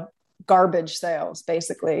 garbage sales.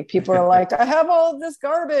 Basically, people are like, I have all this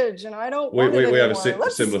garbage and I don't want it we have anymore.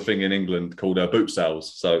 a similar thing in England called boot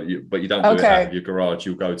sales. But you don't do it Okay. out of your garage.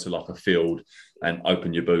 You'll go to like a field and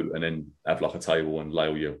open your boot and then have like a table and lay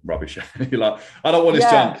all your rubbish. You're like, I don't want this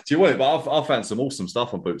junk. Do you want it? But I've found some awesome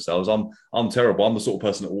stuff on boot sales. I'm terrible. I'm the sort of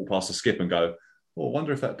person that walk past a skip and go, oh, I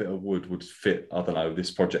wonder if that bit of wood would fit, I don't know,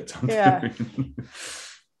 this project I'm doing.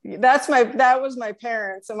 That was my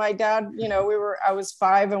parents. And my dad, I was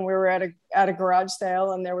 5 and we were at a garage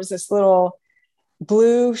sale, and there was this little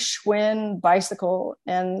blue Schwinn bicycle.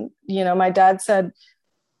 And, my dad said,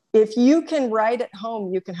 if you can ride it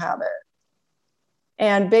home, you can have it.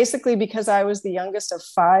 And basically, because I was the youngest of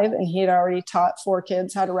 5 and he had already taught 4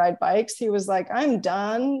 kids how to ride bikes, he was like, I'm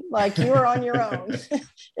done. Like, you are on your own.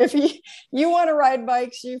 If you want to ride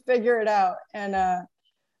bikes, you figure it out. And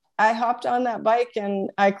I hopped on that bike and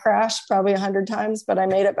I crashed probably 100 times, but I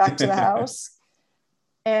made it back to the house.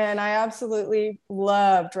 And I absolutely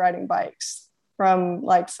loved riding bikes from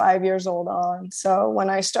like 5 years old on. So when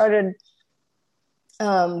I started,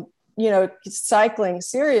 cycling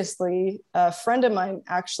seriously, a friend of mine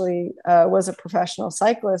actually was a professional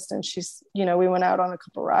cyclist, and she's, we went out on a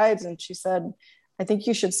couple rides, and she said, I think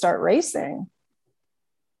you should start racing.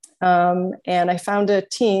 And I found a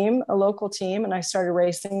local team, and I started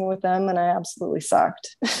racing with them, and I absolutely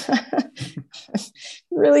sucked.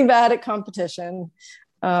 Really bad at competition.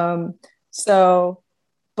 But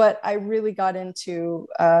I really got into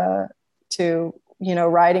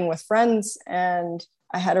riding with friends, and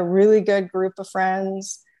I had a really good group of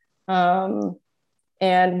friends. And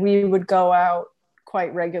we would go out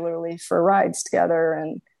quite regularly for rides together.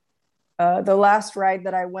 And the last ride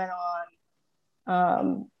that I went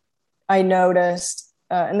on, I noticed,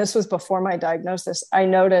 and this was before my diagnosis, I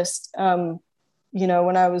noticed, when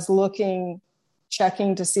I was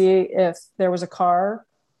checking to see if there was a car,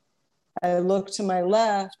 I looked to my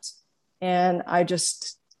left and I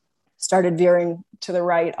just started veering to the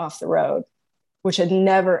right off the road, which had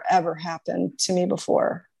never, ever happened to me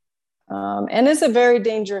before. And it's a very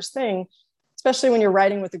dangerous thing, especially when you're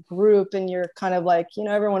riding with a group and you're kind of like,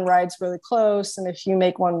 everyone rides really close. And if you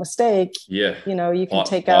make one mistake, you can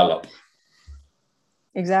take out. Up.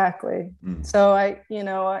 Exactly. So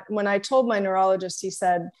when I told my neurologist, he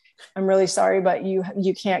said, I'm really sorry, but you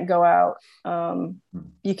can't go out.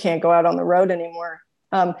 You can't go out on the road anymore.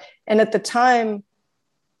 And at the time,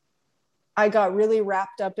 I got really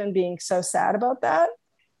wrapped up in being so sad about that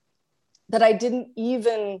I didn't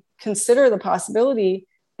even consider the possibility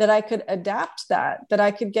that I could adapt that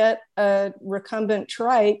I could get a recumbent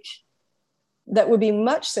trike that would be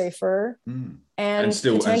much safer and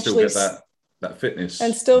still get that fitness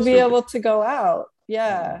and still be able to go out.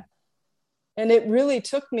 Yeah. And it really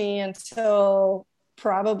took me until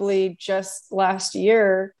probably just last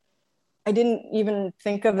year. I didn't even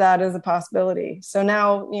think of that as a possibility. So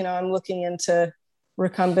now, I'm looking into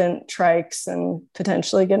recumbent trikes and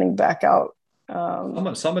potentially getting back out.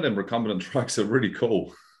 Some of them recumbent trikes are really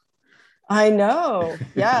cool. I know.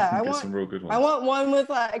 Yeah. I want some real good ones. I want one with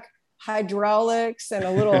like hydraulics and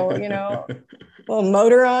a little, little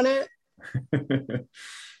motor on it.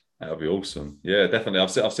 That'd be awesome. Yeah, definitely.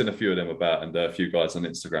 I've seen a few of them about, and a few guys on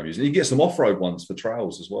Instagram using. You get some off-road ones for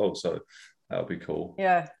trails as well, so that would be cool.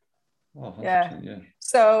 Yeah. Oh, yeah.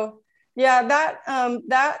 So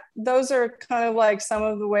those are kind of like some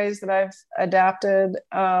of the ways that I've adapted.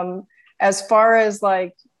 As far as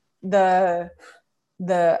like the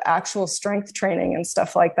actual strength training and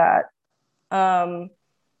stuff like that, I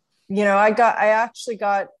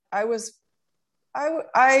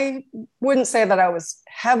wouldn't say that I was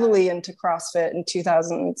heavily into CrossFit in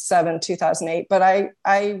 2007, 2008, but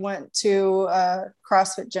I went to a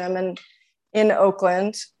CrossFit gym in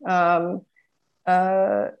Oakland.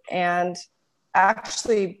 And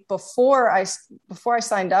actually before I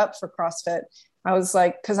signed up for CrossFit, I was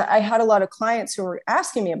like, cause I had a lot of clients who were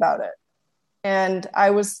asking me about it. And I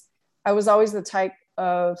was always the type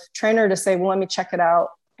of trainer to say, well, let me check it out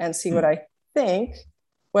and see what I think,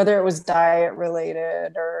 whether it was diet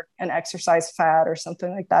related or an exercise fad or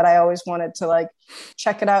something like that. I always wanted to like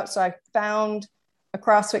check it out. So I found a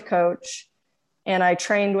CrossFit coach and I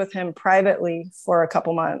trained with him privately for a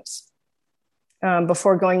couple months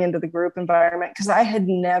before going into the group environment. Cause I had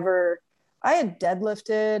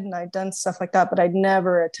deadlifted and I'd done stuff like that, but I'd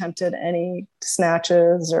never attempted any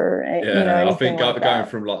snatches or, I think like going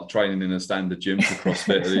from like training in a standard gym to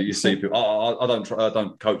CrossFit, you see people, I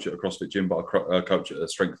don't coach at a CrossFit gym, but I coach at a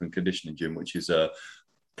strength and conditioning gym, which is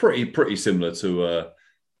pretty similar to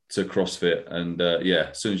CrossFit. And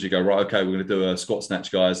as soon as you go, right, okay, we're going to do a squat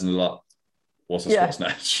snatch, guys. And they're like, what's a Yeah.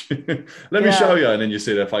 squat snatch? Let me show you. And then you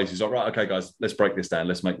see their faces like, right, okay, guys, let's break this down.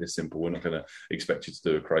 Let's make this simple. We're not going to expect you to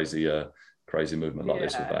do a crazy movement like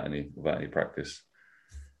this without any practice.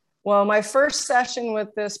 Well, my first session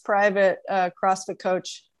with this private CrossFit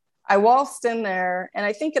coach, I waltzed in there, and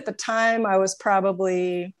I think at the time I was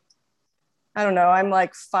probably, I don't know, I'm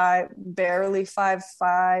like barely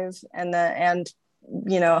 5'5", and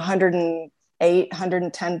 108,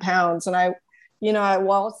 110 pounds. And I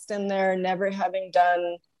waltzed in there never having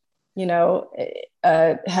done,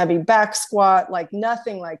 a heavy back squat, like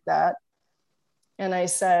nothing like that. And I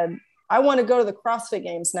said, I want to go to the CrossFit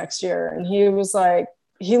Games next year. And he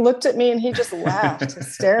looked at me and he just laughed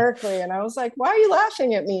hysterically. And I was like, why are you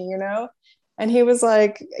laughing at me? And he was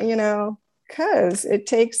like, because it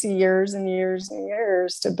takes years and years and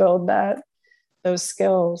years to build those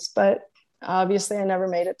skills. But obviously I never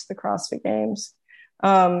made it to the CrossFit Games.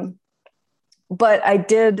 But I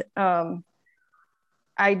did, have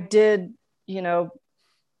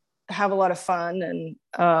a lot of fun. And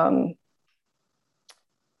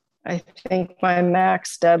I think my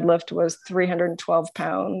max deadlift was 312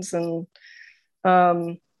 pounds. And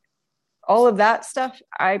all of that stuff,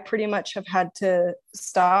 I pretty much have had to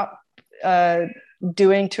stop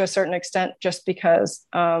doing to a certain extent, just because,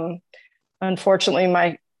 unfortunately,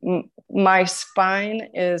 my spine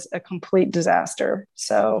is a complete disaster.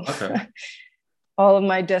 So all of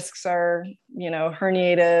my discs are,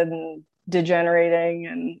 herniated and degenerating,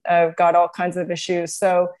 and I've got all kinds of issues.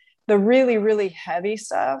 So the really, really heavy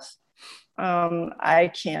stuff,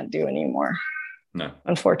 I can't do anymore. No,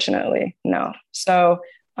 unfortunately, no. So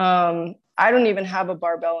I don't even have a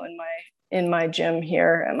barbell in my gym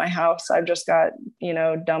here at my house. I've just got,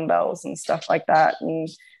 dumbbells and stuff like that. And,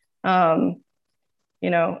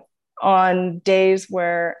 on days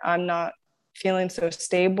where I'm not feeling so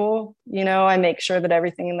stable, I make sure that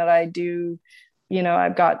everything that I do,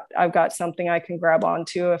 I've got something I can grab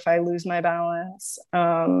onto if I lose my balance.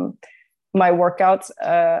 My workouts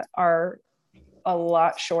are a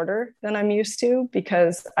lot shorter than I'm used to,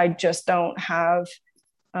 because I just don't have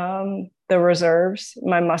the reserves.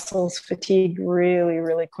 My muscles fatigue really,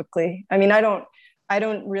 really quickly. I mean, I don't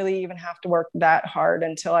really even have to work that hard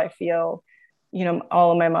until I feel,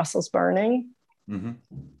 all of my muscles burning.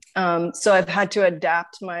 Mm-hmm. So I've had to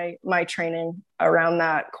adapt my training around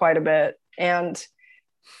that quite a bit. And,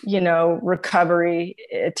 recovery,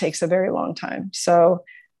 it takes a very long time. So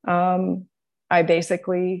I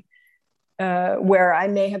basically, where I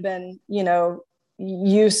may have been,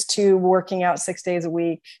 used to working out 6 days a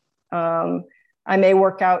week, I may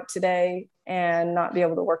work out today and not be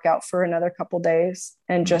able to work out for another couple days,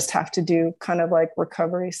 and just have to do kind of like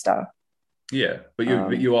recovery stuff. Yeah, but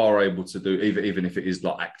you are able to do, even if it is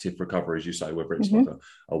like active recovery, as you say, whether it's like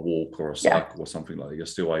a walk or a cycle or something like that, you're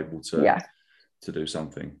still able to do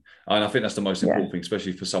something. And I think that's the most important thing,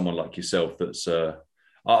 especially for someone like yourself that's I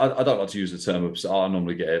don't like to use the term I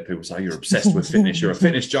normally get people say you're obsessed with fitness, you're a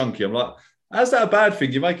fitness junkie. I'm like, how's that a bad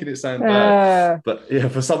thing? You're making it sound bad. But yeah,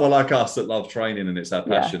 for someone like us that love training and it's our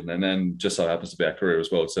passion, and then just so happens to be our career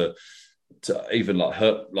as well, to even like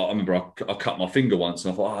hurt. Like I remember I cut my finger once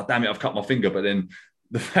and I thought, oh damn it, I've cut my finger. But then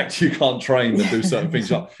the fact you can't train and do certain things,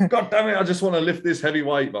 like, God damn it, I just want to lift this heavy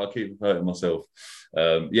weight, but I keep hurting myself.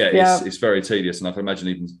 It's very tedious, and I can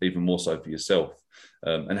imagine even more so for yourself.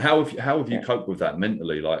 And how have you coped with that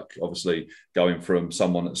mentally? Like obviously going from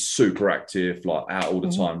someone that's super active, like out all the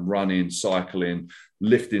time, running, cycling,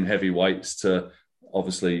 lifting heavy weights, to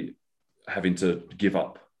obviously having to give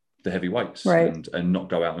up the heavy weights and not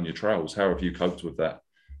go out on your trails. How have you coped with that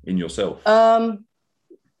in yourself?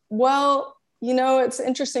 Well, it's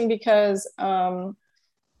interesting because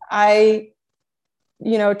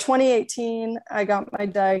 2018, I got my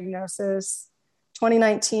diagnosis.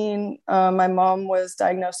 2019, my mom was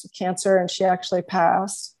diagnosed with cancer and she actually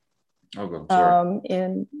passed. Oh, God, sorry.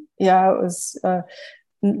 It was,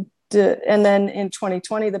 and then in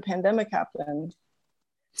 2020, the pandemic happened.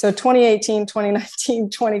 So 2018, 2019,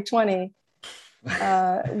 2020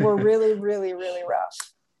 were really, really, really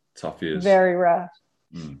rough. Tough years. Very rough.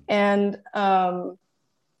 And,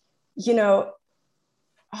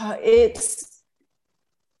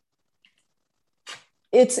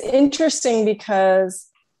 it's interesting because,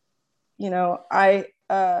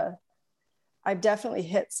 I've definitely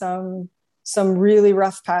hit some really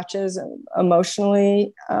rough patches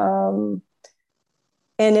emotionally. And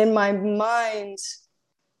in my mind,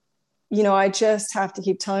 I just have to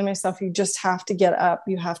keep telling myself, you just have to get up.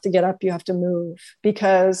 You have to get up. You have to move,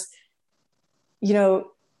 because,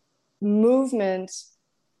 movement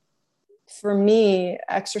for me,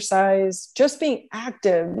 exercise, just being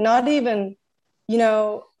active, not even,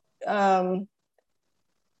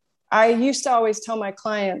 I used to always tell my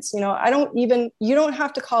clients, you don't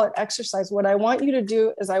have to call it exercise. What I want you to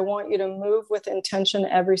do is I want you to move with intention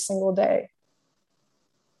every single day.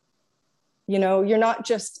 You're not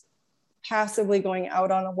just passively going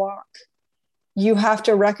out on a walk. You have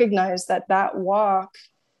to recognize that walk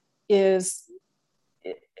is,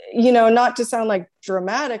 not to sound like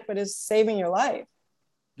dramatic, but is saving your life.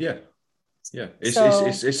 Yeah. Yeah.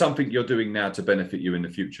 It's something you're doing now to benefit you in the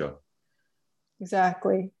future.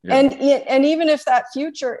 Exactly. Yeah. And even if that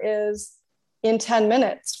future is in 10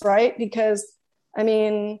 minutes, right? Because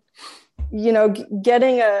getting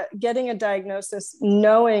a diagnosis,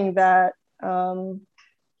 knowing that,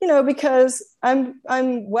 because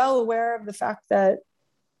I'm well aware of the fact that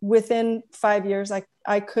within 5 years,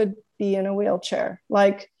 I could be in a wheelchair.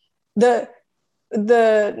 Like the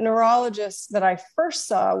neurologist that I first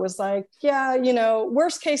saw was like, yeah,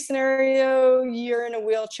 worst case scenario, you're in a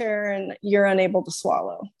wheelchair and you're unable to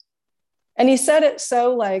swallow. And he said it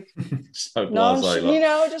so like, so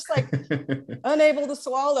just like unable to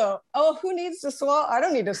swallow. Oh, who needs to swallow? I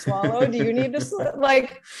don't need to swallow. Do you need to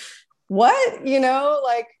like, what?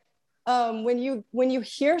 When you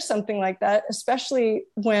hear something like that, especially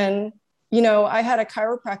when, I had a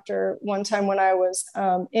chiropractor one time when I was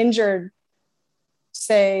injured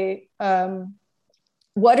say,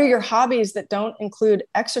 what are your hobbies that don't include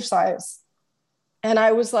exercise? And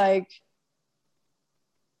I was like,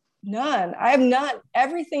 none. I have none.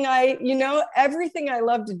 Everything I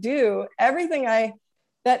love to do,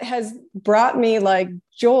 that has brought me like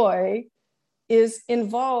joy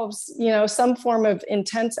involves, some form of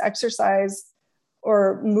intense exercise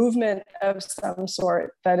or movement of some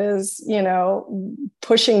sort that is,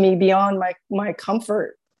 pushing me beyond my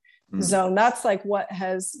comfort zone. That's like what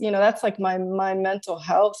has, that's like my mental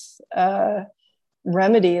health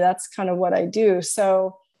remedy. That's kind of what I do.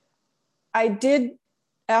 So I did,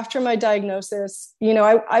 after my diagnosis,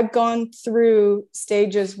 I've gone through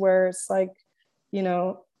stages where it's like,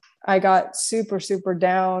 I got super, super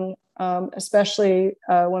down, especially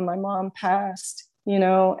when my mom passed,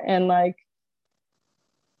 and like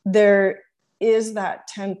there is that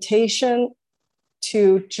temptation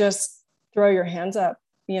to just throw your hands up,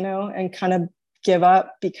 and kind of give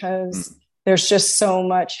up because there's just so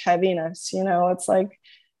much heaviness, it's like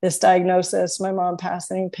this diagnosis, my mom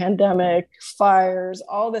passing, pandemic, fires,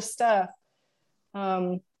 all this stuff.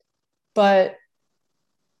 But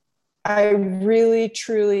I really,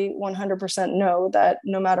 truly 100% know that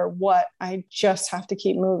no matter what, I just have to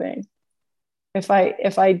keep moving. If I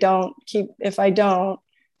don't, it's like,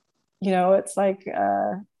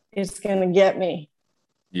 it's going to get me.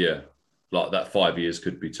 Yeah. Like that 5 years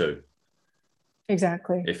could be 2.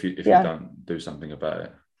 Exactly. If you don't do something about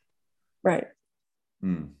it. Right.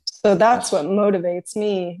 So that's what motivates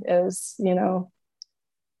me is,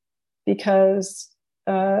 because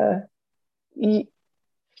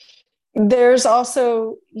there's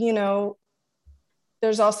also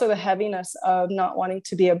the heaviness of not wanting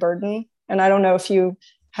to be a burden. And I don't know if you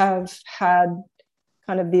have had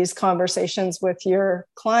kind of these conversations with your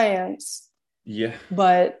clients. Yeah.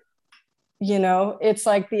 But, it's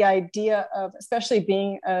like the idea of, especially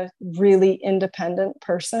being a really independent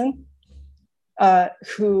person,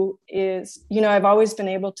 who is, I've always been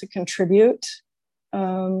able to contribute.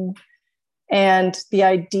 And the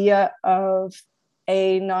idea of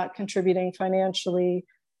A, not contributing financially,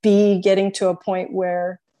 B, getting to a point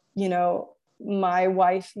where, my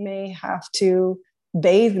wife may have to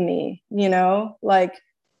bathe me,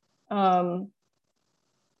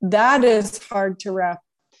 that is hard to wrap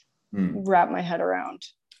my head around.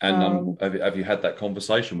 And have you had that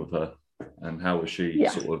conversation with her? And how was she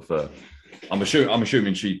sort of, I'm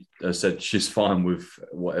assuming she said she's fine with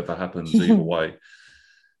whatever happens either way.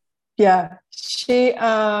 Yeah, she,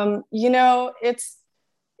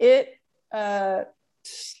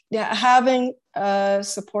 having a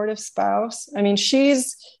supportive spouse. I mean,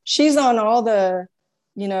 she's on all the,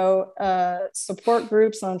 support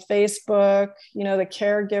groups on Facebook. The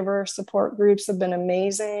caregiver support groups have been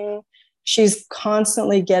amazing. She's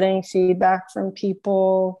constantly getting feedback from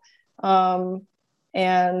people. And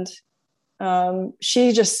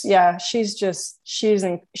she's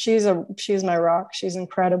my rock. She's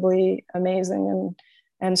incredibly amazing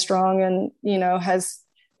and strong, and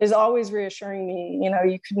is always reassuring me,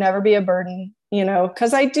 you could never be a burden,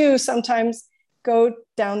 because I do sometimes go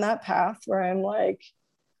down that path where I'm like,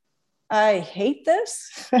 I hate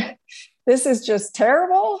this. This is just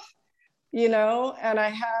terrible, and I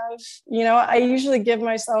have, I usually give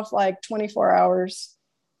myself like 24 hours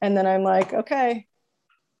and then I'm like, okay,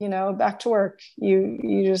 back to work.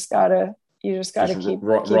 You just gotta you just got to Just keep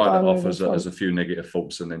write it on off moving forward. as a few negative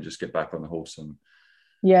thoughts, and then just get back on the horse and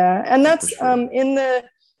And that's push through. in the,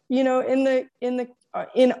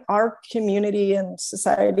 in our community and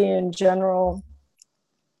society in general,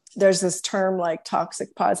 there's this term like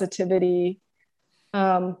toxic positivity,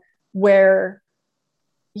 where,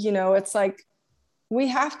 it's like we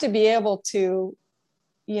have to be able to,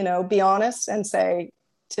 be honest and say,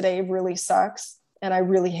 today really sucks and I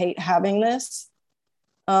really hate having this.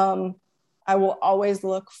 I will always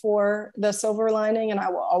look for the silver lining and I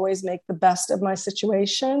will always make the best of my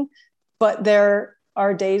situation. But there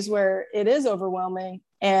are days where it is overwhelming,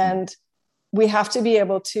 and we have to be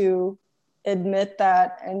able to admit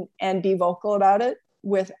that and be vocal about it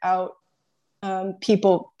without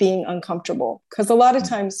people being uncomfortable. Because a lot of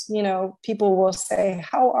times, people will say,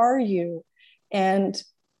 how are you? And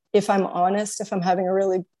if I'm honest, if I'm having a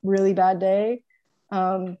really, really bad day,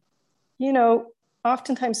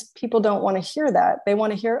 oftentimes people don't want to hear that. They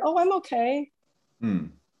want to hear, oh, I'm okay,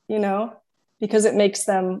 because it makes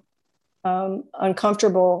them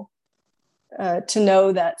uncomfortable to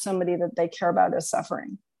know that somebody that they care about is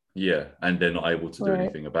suffering. Yeah, and they're not able to do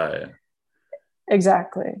anything about it.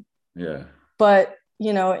 Exactly. Yeah. But,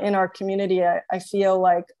 in our community, I feel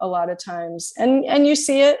like a lot of times, and you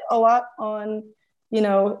see it a lot on,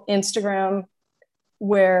 Instagram,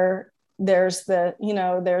 where there's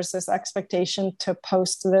this expectation to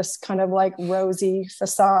post this kind of like rosy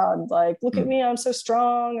facade, like, look at me, I'm so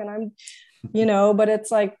strong. And I'm, but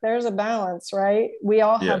it's like, there's a balance, right? We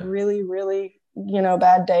all have really, really,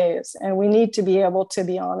 bad days, and we need to be able to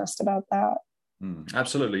be honest about that.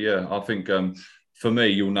 Absolutely. Yeah. I think, for me,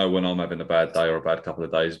 you'll know when I'm having a bad day or a bad couple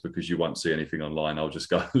of days, because you won't see anything online. I'll just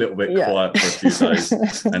go a little bit quiet for a few days,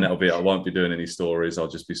 and I won't be doing any stories. I'll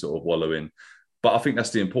just be sort of wallowing. But I think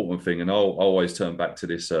that's the important thing. And I'll always turn back to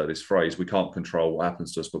this phrase: we can't control what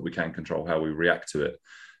happens to us, but we can control how we react to it.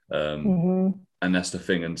 And that's the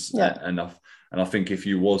thing. And I think if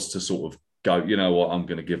you was to sort of go, you know what, I'm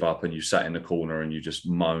going to give up, and you sat in the corner and you just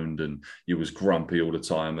moaned and you was grumpy all the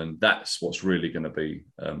time, and that's what's really going to be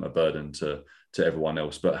a burden to everyone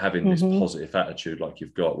else. But having this positive attitude like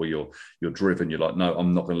you've got, where you're driven, you're like, no,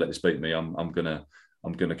 I'm not going to let this beat me. I'm going to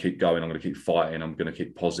keep going. I'm going to keep fighting. I'm going to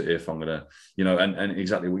keep positive. I'm going to, and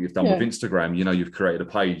exactly what you've done with Instagram, you've created a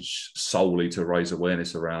page solely to raise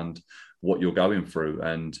awareness around what you're going through.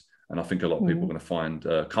 And I think a lot of people are going to find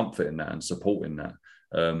comfort in that and support in that.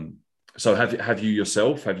 So have you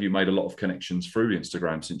yourself, have you made a lot of connections through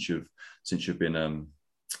Instagram since you've been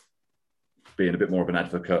being a bit more of an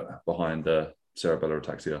advocate behind cerebellar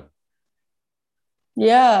ataxia?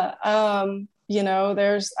 Yeah.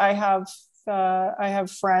 I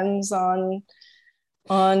have friends on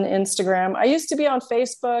Instagram. I used to be on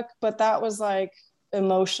Facebook, but that was like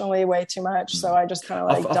emotionally way too much. So I just kind of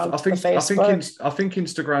like dumped the Facebook. I think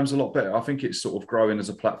Instagram's a lot better. I think it's sort of growing as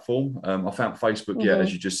a platform. I found Facebook,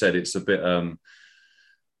 as you just said, it's a bit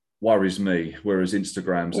worries me, whereas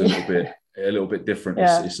Instagram's a little bit different.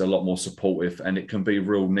 It's a lot more supportive, and it can be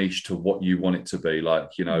real niche to what you want it to be.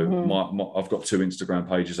 Like, I've got 2 Instagram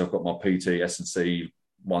pages. I've got my PT, S&C,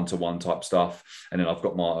 one-to-one type stuff, and then I've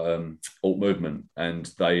got my alt movement, and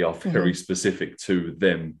they are very specific to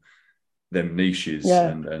them niches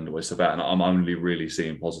and what it's about. And I'm only really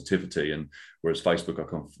seeing positivity, and whereas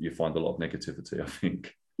Facebook, you find a lot of negativity, I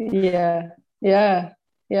think.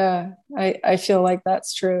 I feel like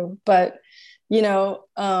that's true, but I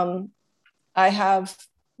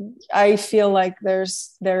feel like there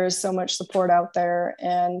is so much support out there,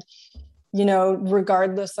 and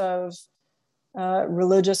regardless of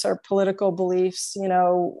religious or political beliefs,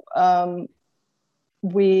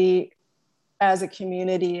 we as a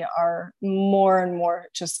community are more and more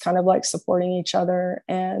just kind of like supporting each other.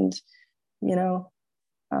 And,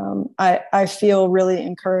 I feel really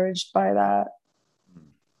encouraged by that.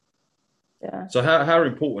 Yeah. So how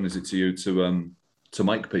important is it to you to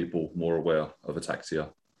make people more aware of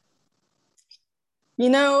ataxia?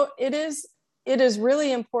 It is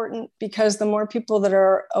really important, because the more people that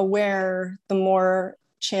are aware, the more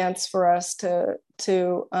chance for us to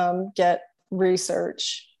get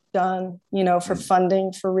research done, for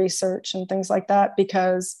funding for research and things like that,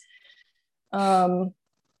 because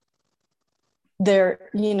there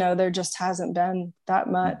just hasn't been that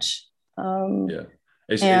much.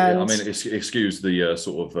 Excuse the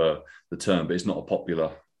sort of the term, but it's not a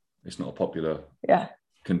popular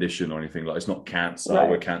condition or anything. Like, it's not cancer,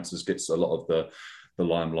 where cancer gets a lot of the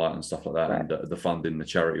limelight and stuff like that, and the funding, the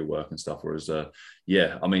charity work and stuff. Whereas, for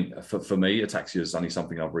me, ataxia is only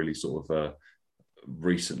something I've really sort of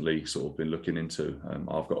recently sort of been looking into.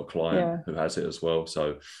 I've got a client who has it as well,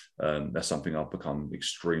 so that's something I've become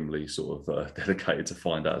extremely sort of dedicated to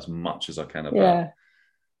find out as much as I can about.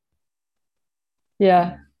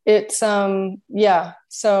 It's so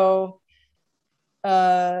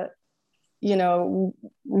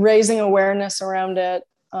raising awareness around it.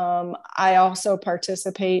 I also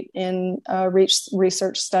participate in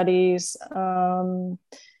research studies. I'm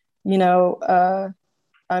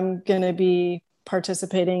going to be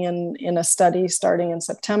participating in a study starting in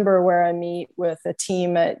September where I meet with a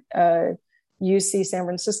team at UC San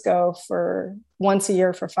Francisco for once a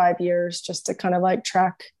year for 5 years, just to kind of like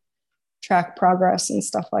track progress and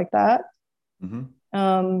stuff like that.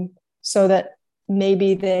 So that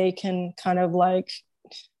maybe they can kind of like,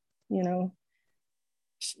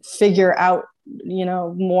 figure out,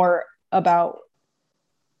 more about,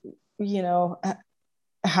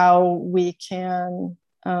 how we can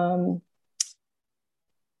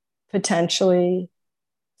potentially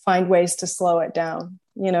find ways to slow it down.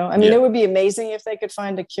 It would be amazing if they could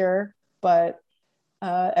find a cure, but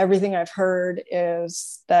everything I've heard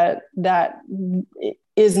is that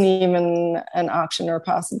isn't even an option or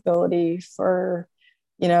possibility for,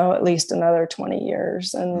 at least another 20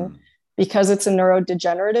 years. And because it's a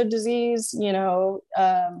neurodegenerative disease,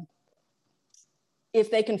 if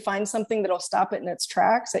they can find something that'll stop it in its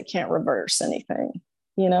tracks, it can't reverse anything,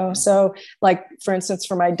 So like, for instance,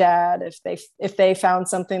 for my dad, if they found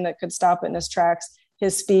something that could stop it in his tracks,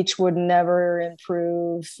 his speech would never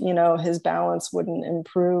improve, his balance wouldn't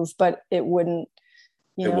improve, but it wouldn't,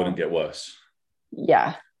 it wouldn't get worse.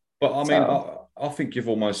 Yeah. But I mean, I think you've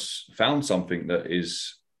almost found something that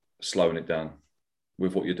is slowing it down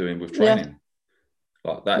with what you're doing with training.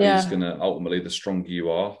 Like that is going to ultimately, the stronger you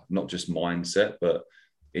are, not just mindset, but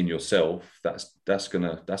in yourself, that's going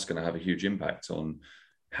to have a huge impact on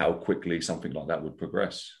how quickly something like that would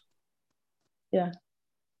progress. Yeah.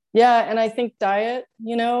 And I think diet,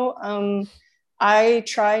 I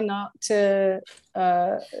try not to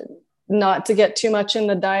get too much in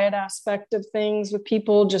the diet aspect of things with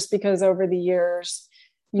people, just because over the years,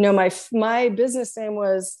 my business name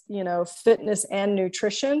was, fitness and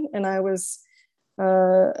nutrition. And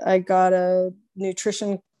I got a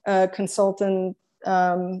nutrition consultant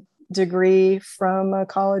degree from a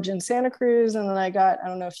college in Santa Cruz. And then I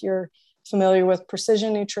don't know if you're familiar with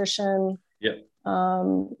Precision Nutrition. Yeah.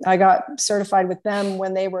 I got certified with them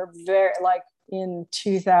when they were in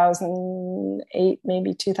 2008,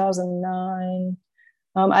 maybe 2009.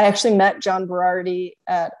 I actually met John Berardi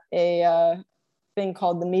at a thing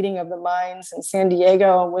called the Meeting of the Minds in San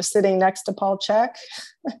Diego, and was sitting next to Paul Chek.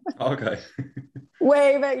 Okay.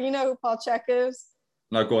 Way back, you know who Paul Chek is?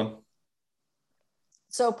 No, go on.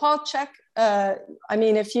 So Paul Chek,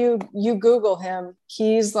 if you Google him,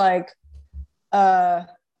 he's like, I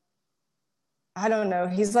don't know,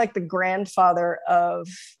 he's like the grandfather of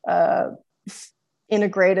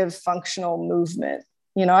integrative functional movement.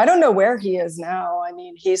 I don't know where he is now. I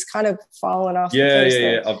mean, he's kind of fallen off the face.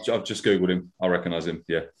 Yeah. I've just Googled him. I recognize him.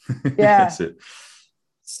 Yeah. Yeah. That's it.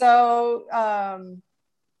 So,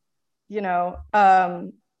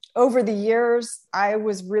 over the years, I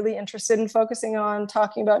was really interested in focusing on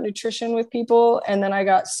talking about nutrition with people. And then I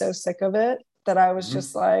got so sick of it that I was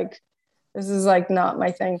just like, this is like not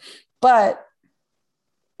my thing. But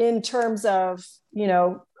in terms of,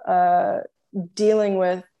 dealing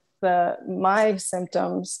with my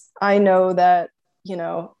symptoms, I know that,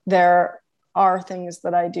 there are things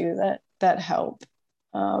that I do that help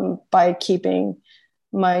by keeping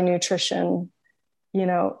my nutrition,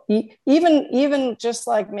 even just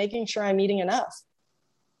like making sure I'm eating enough,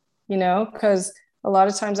 because a lot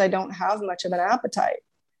of times I don't have much of an appetite.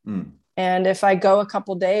 And if I go a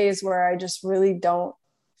couple days where I just really don't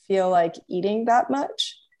feel like eating that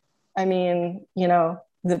much, I mean,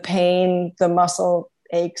 the pain, the muscle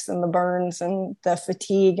aches and the burns and the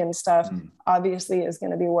fatigue and stuff obviously is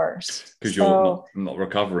going to be worse because you're not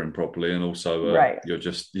recovering properly, and also right. you're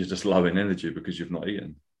just low in energy because you've not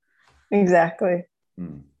eaten. Exactly.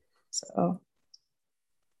 So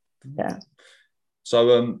yeah.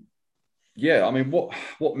 So I mean,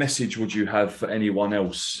 what message would you have for anyone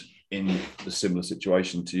else in a similar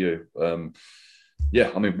situation to you? I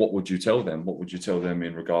mean, what would you tell them? What would you tell them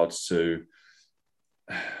in regards to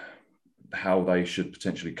how they should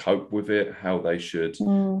potentially cope with it, how they should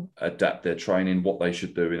adapt their training, what they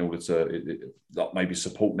should do in order to maybe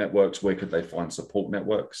support networks? Where could they find support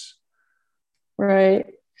networks? Right.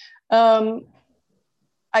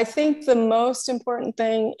 I think the most important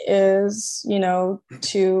thing is, to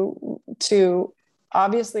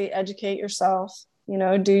obviously educate yourself,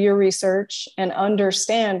 do your research and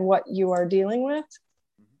understand what you are dealing with,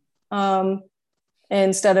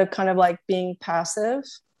 instead of kind of like being passive,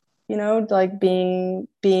 like being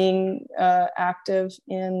active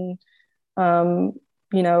in,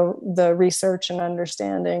 the research and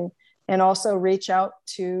understanding, and also reach out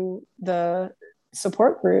to the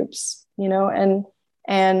support groups, and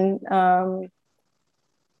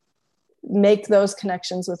make those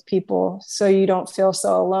connections with people so you don't feel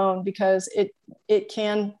so alone, because it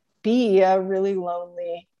can be a really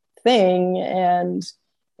lonely thing, and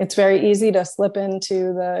it's very easy to slip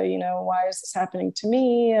into the why is this happening to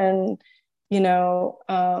me, and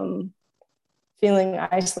feeling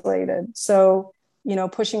isolated. So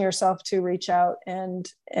pushing yourself to reach out and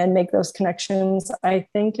make those connections, I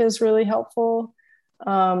think, is really helpful.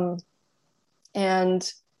 And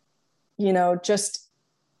just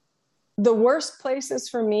the worst places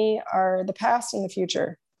for me are the past and the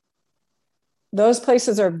future. Those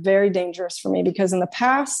places are very dangerous for me, because in the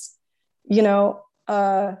past, it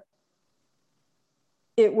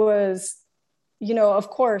was, of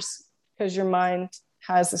course, because your mind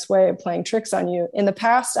has this way of playing tricks on you. In the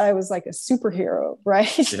past, I was like a superhero,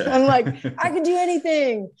 right? Yeah. I'm like, I could do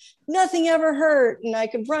anything, nothing ever hurt. And I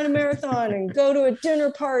could run a marathon and go to a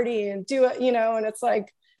dinner party and do it, and it's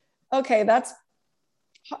like, okay, that's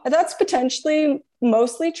potentially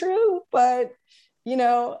mostly true, but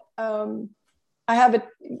I have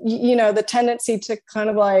the tendency to kind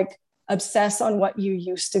of like obsess on what you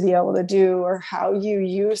used to be able to do, or how you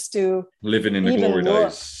used to living in the glory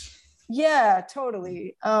days. Yeah,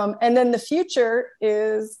 totally. And then the future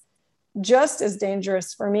is just as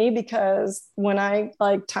dangerous for me, because when I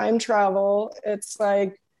like time travel, it's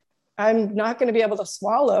like, I'm not going to be able to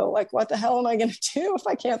swallow. Like, what the hell am I going to do if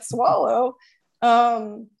I can't swallow?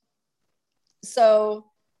 So,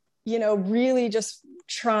 really just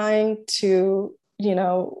trying to,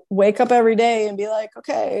 wake up every day and be like,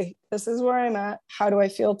 okay, this is where I'm at. How do I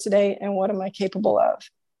feel today? And what am I capable of?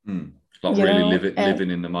 Like really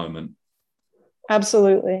living in the moment.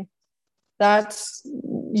 Absolutely. That's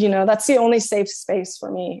the only safe space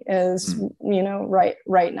for me is,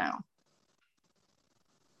 right now.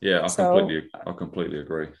 Yeah, I completely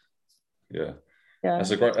agree. Yeah.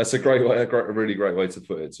 That's a great way, a really great way to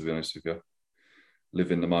put it, to be honest with you.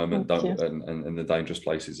 Live in the moment, and the dangerous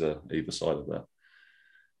places are either side of that.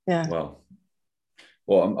 Yeah.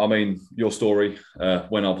 Well, I mean, your story,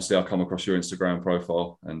 when obviously I come across your Instagram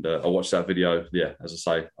profile and I watched that video. Yeah, as I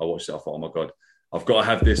say, I watched it. I thought, oh my God, I've got to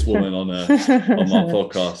have this woman on my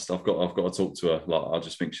podcast. I've got to talk to her. Like, I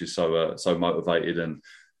just think she's so motivated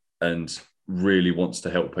and really wants to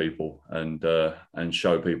help people and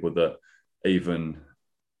show people that even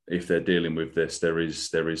if they're dealing with this, there is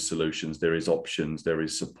solutions, there is options, there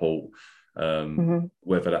is support.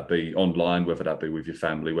 Whether that be online, whether that be with your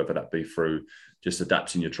family, whether that be through just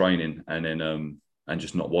adapting your training, and then and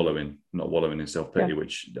just not wallowing in self-pity,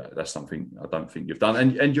 which that's something I don't think you've done.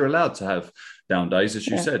 And you're allowed to have down days, as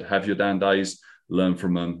you said. Have your down days, learn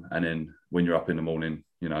from them, and then when you're up in the morning,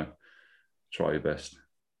 try your best.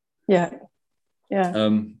 Yeah.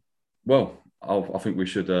 Well, I think we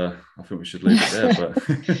should leave it there. But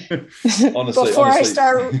honestly,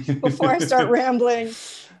 before I start rambling.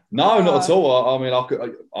 No, not at all. I mean,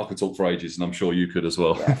 I could talk for ages, and I'm sure you could as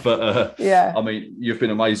well. Yeah. But I mean, you've been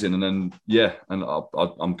amazing, and then and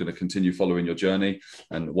I'm going to continue following your journey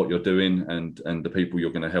and what you're doing, and the people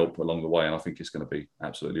you're going to help along the way. And I think it's going to be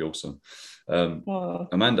absolutely awesome.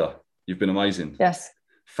 Amanda, you've been amazing. Yes.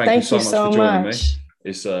 Thank you so much for joining me.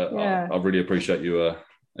 It's I really appreciate you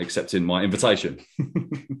accepting my invitation.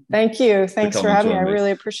 Thank you. Thanks for having me. I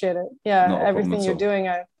really appreciate it. Yeah, everything you're doing,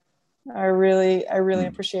 I really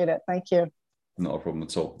appreciate it. Thank you. Not a problem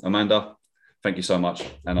at all. Amanda, thank you so much.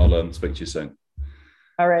 And I'll speak to you soon.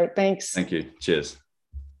 All right. Thanks. Thank you. Cheers.